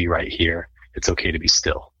okay to be right here. It's okay to be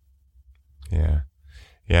still.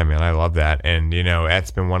 Yeah, man, I love that. And,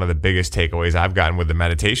 that's been one of the biggest takeaways I've gotten with the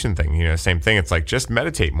meditation thing. Same thing. It's like, just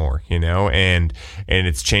meditate more, and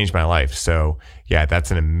it's changed my life. So yeah,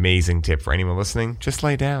 that's an amazing tip for anyone listening. Just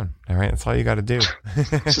lay down. All right. That's all you got to do.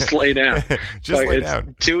 Just lay down. Lay it's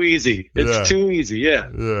down. Too easy. It's too easy. Yeah.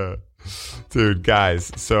 Yeah. Dude,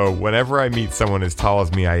 guys. So whenever I meet someone as tall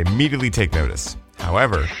as me, I immediately take notice.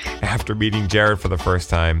 However, after meeting Jared for the first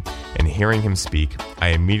time and hearing him speak, I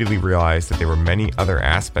immediately realized that there were many other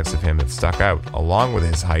aspects of him that stuck out, along with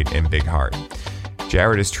his height and big heart.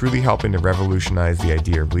 Jared is truly helping to revolutionize the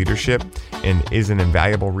idea of leadership and is an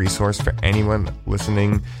invaluable resource for anyone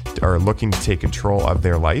listening or looking to take control of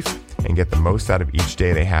their life and get the most out of each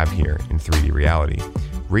day they have here in 3D reality.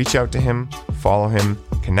 Reach out to him, follow him,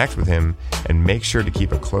 connect with him, and make sure to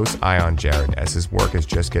keep a close eye on Jared as his work is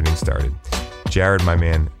just getting started. Jared, my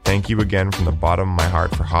man, thank you again from the bottom of my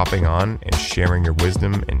heart for hopping on and sharing your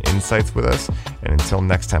wisdom and insights with us. And until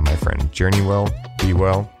next time, my friend, journey well, be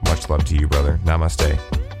well. Much love to you, brother. Namaste.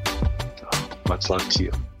 Much love to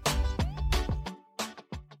you.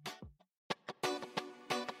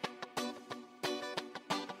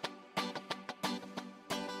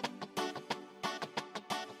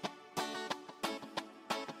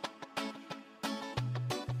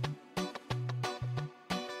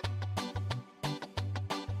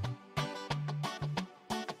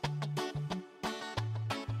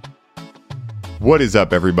 What is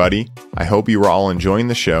up, everybody? I hope you are all enjoying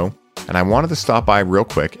the show, and I wanted to stop by real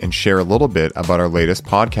quick and share a little bit about our latest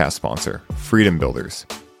podcast sponsor, Freedom Builders.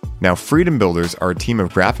 Now, Freedom Builders are a team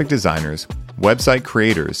of graphic designers, website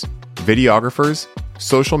creators, videographers,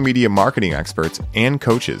 social media marketing experts, and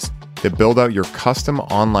coaches that build out your custom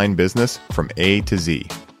online business from A to Z.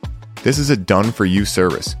 This is a done-for-you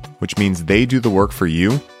service, which means they do the work for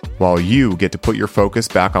you while you get to put your focus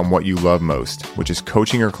back on what you love most, which is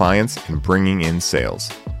coaching your clients and bringing in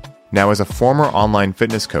sales. Now, as a former online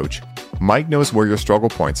fitness coach, Mike knows where your struggle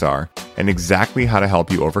points are and exactly how to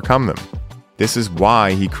help you overcome them. This is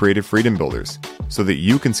why he created Freedom Builders, so that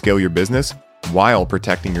you can scale your business while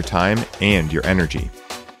protecting your time and your energy.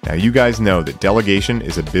 Now, you guys know that delegation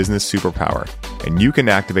is a business superpower, and you can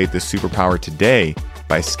activate this superpower today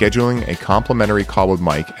by scheduling a complimentary call with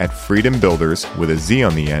Mike at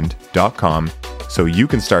freedombuilders.com so you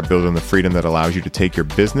can start building the freedom that allows you to take your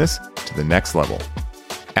business to the next level.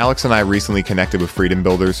 Alex and I recently connected with Freedom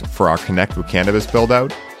Builders for our Connect with Cannabis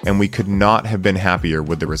build-out, and we could not have been happier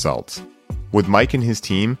with the results. With Mike and his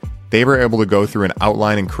team, they were able to go through an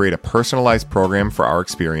outline and create a personalized program for our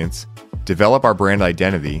experience, develop our brand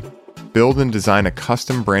identity, build and design a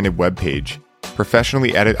custom branded webpage,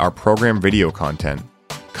 professionally edit our program video content,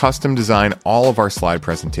 custom design all of our slide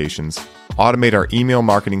presentations, automate our email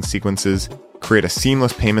marketing sequences, create a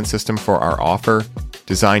seamless payment system for our offer,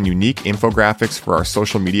 design unique infographics for our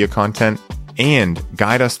social media content, and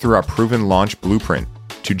guide us through our proven launch blueprint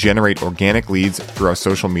to generate organic leads through our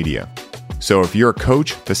social media. So if you're a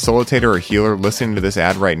coach, facilitator, or healer listening to this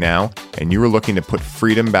ad right now, and you are looking to put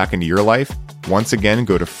freedom back into your life, once again,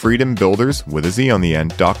 go to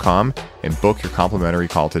freedombuilders.com and book your complimentary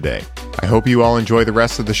call today. I hope you all enjoy the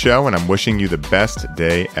rest of the show, and I'm wishing you the best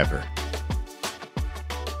day ever.